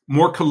is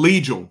more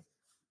collegial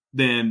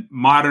than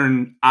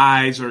modern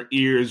eyes or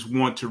ears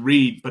want to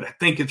read. But I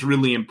think it's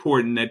really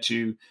important that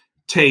you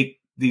take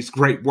these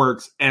great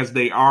works as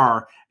they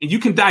are, and you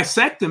can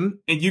dissect them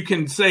and you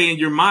can say in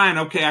your mind,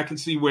 okay, I can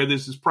see where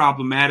this is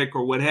problematic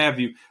or what have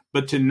you,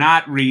 but to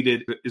not read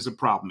it is a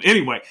problem.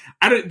 Anyway,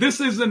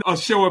 this isn't a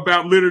show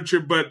about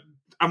literature, but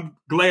I'm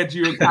glad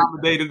you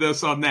accommodated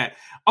us on that.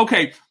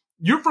 Okay.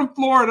 You're from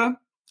Florida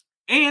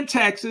and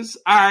Texas.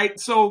 All right.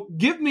 So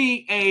give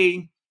me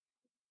a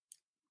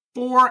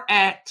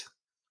 4-act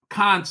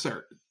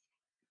concert.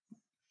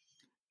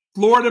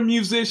 Florida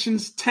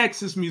musicians,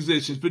 Texas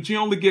musicians, but you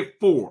only get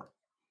 4.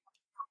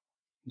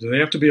 Do they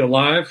have to be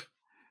alive?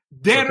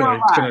 Dead or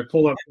alive? Can I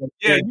pull up?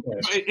 Yeah,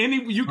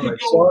 you can go.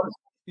 Florida,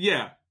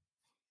 yeah.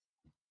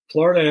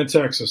 Florida and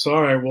Texas.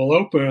 All right, we'll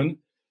open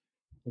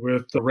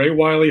with Ray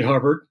Wiley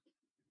Hubbard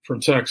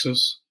from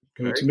Texas,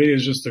 who to me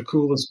is just the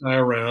coolest guy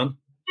around.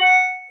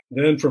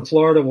 Then from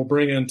Florida, we'll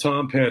bring in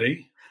Tom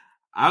Petty.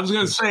 I was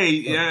going to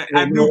say,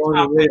 I knew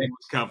Tom Petty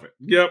was coming.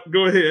 Yep,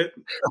 go ahead.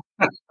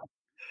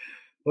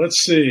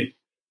 Let's see.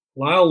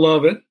 Lyle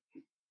Lovett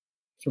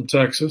from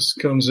Texas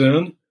comes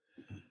in.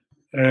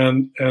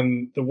 And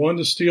the one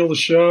to steal the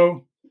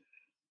show,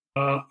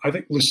 I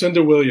think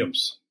Lucinda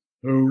Williams,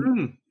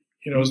 who,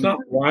 is not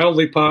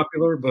wildly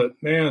popular, but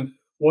man,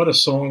 what a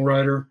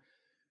songwriter.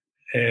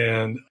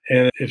 And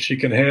if she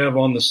can have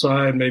on the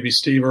side, maybe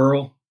Steve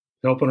Earle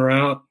helping her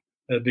out,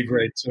 that'd be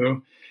great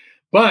too.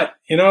 But,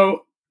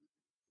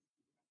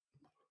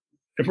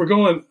 if we're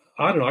going,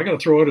 I don't know, I got to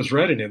throw Otis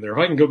Redding in there. If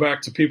I can go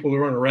back to people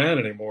who aren't around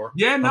anymore.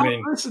 Yeah, no,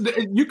 listen,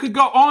 you could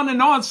go on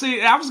and on.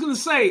 See, I was going to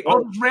say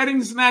Otis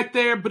Redding's not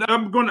there, but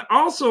I'm going to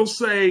also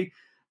say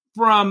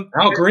from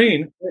Al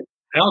Green,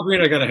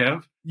 I got to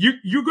have.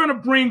 You're going to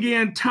bring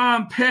in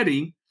Tom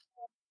Petty.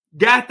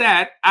 Got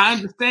that. I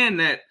understand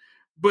that.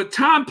 But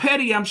Tom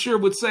Petty, I'm sure,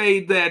 would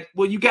say that,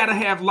 well, you got to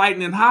have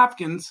Lightning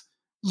Hopkins,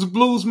 who's a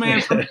blues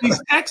man from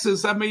East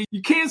Texas. I mean,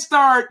 you can't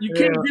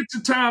get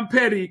to Tom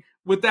Petty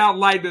without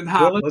Lightning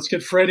Hopkins. Well, let's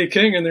get Freddie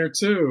King in there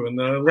too, and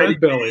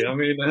Lead Belly. I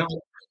mean,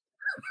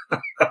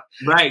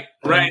 right.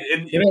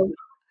 And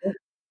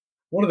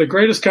one of the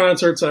greatest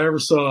concerts I ever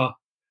saw.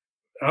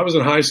 I was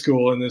in high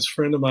school, and this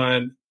friend of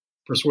mine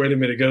persuaded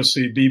me to go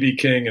see B.B.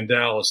 King in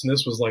Dallas, and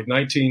this was like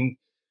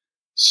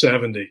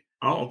 1970.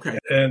 Oh, okay.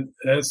 And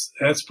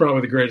that's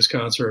probably the greatest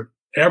concert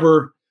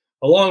ever,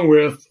 along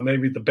with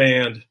maybe the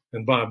band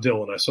and Bob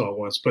Dylan I saw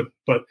once. But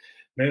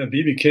man,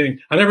 B.B. King.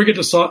 I never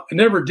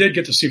did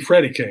get to see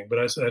Freddie King, but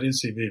I did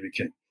see B.B.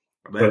 King.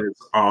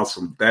 Is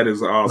awesome. That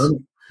is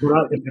awesome.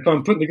 If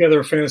I'm putting together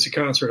a fantasy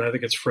concert, I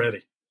think it's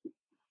Freddie.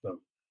 So.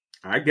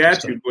 I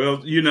got you.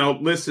 Well,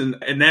 listen,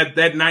 and that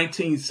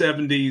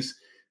 1970s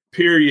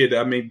period,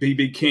 I mean,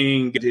 B.B.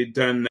 King had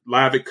done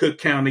live at Cook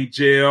County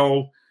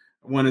Jail,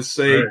 I want to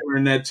say, right.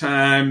 during that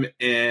time.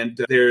 And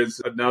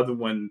there's another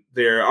one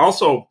there.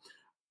 Also,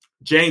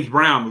 James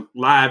Brown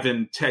live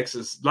in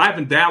Texas, live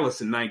in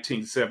Dallas in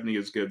 1970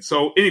 is good.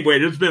 So anyway,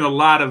 there's been a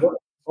lot of...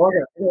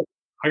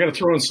 I got to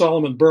throw in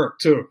Solomon Burke,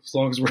 too, as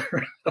long as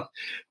we're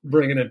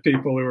bringing in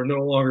people who are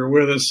no longer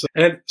with us.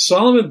 And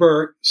Solomon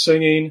Burke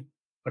singing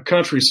a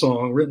country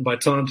song written by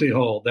Tom T.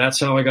 Hall, That's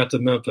How I Got to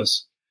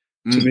Memphis,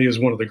 to me is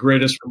one of the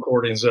greatest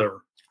recordings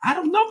ever. I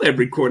don't know that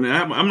recording.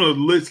 I'm going to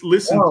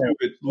listen to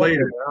it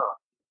later.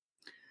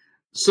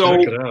 So,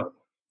 check it out.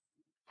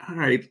 All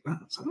right.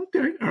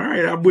 Okay. All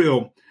right. I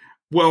will.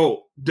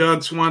 Well,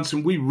 Doug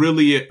Swanson, we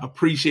really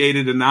appreciate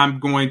it. And I'm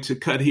going to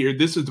cut here.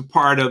 This is the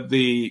part of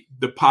the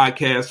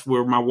podcast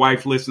where my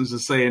wife listens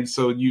and saying,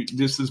 so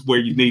this is where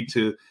you need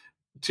to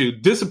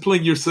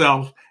discipline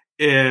yourself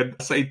and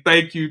say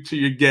thank you to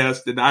your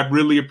guest. And I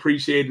really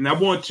appreciate it. And I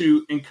want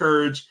to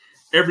encourage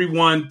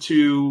everyone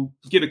to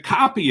get a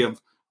copy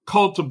of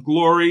Cult of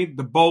Glory,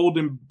 The Bold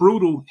and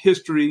Brutal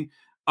History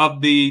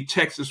of the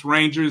Texas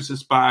Rangers.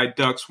 It's by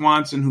Doug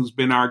Swanson, who's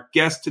been our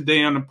guest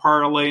today on the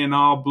Parlay in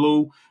All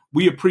Blue.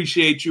 We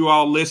appreciate you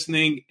all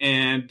listening.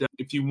 And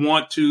if you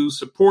want to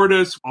support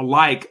us, a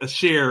like, a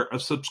share, a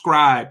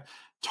subscribe,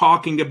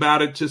 talking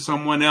about it to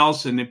someone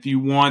else. And if you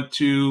want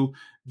to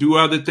do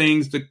other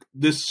things,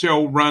 this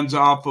show runs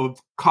off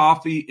of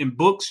coffee and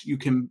books. You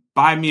can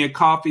buy me a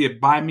coffee at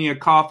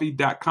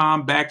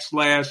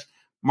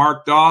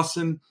buymeacoffee.com/Mark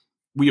Dawson.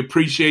 We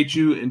appreciate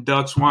you. And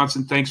Doug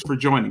Swanson, thanks for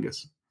joining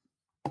us.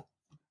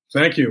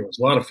 Thank you. It was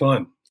a lot of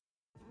fun.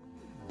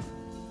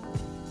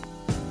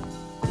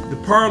 The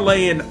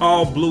Parlay in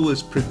All Blue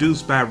is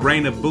produced by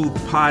Raina Booth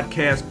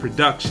Podcast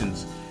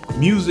Productions.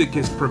 Music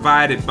is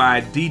provided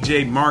by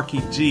DJ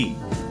Marky G.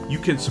 You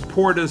can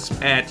support us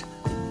at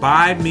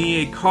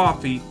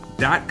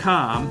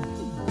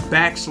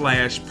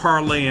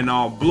buymeacoffee.com/Parlay in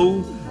All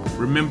Blue.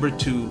 Remember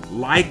to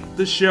like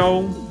the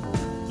show,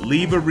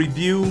 leave a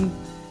review,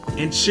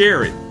 and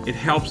share it. It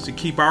helps to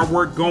keep our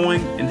work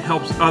going and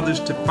helps others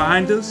to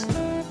find us.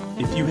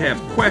 If you have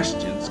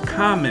questions,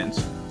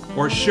 comments,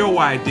 or show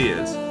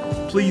ideas,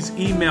 please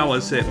email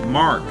us at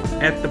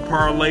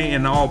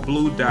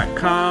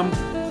mark@theparlayinallblue.com.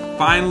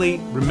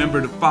 Finally,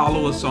 remember to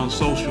follow us on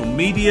social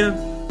media.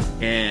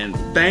 And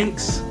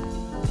thanks,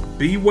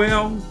 be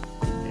well,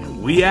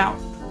 and we out.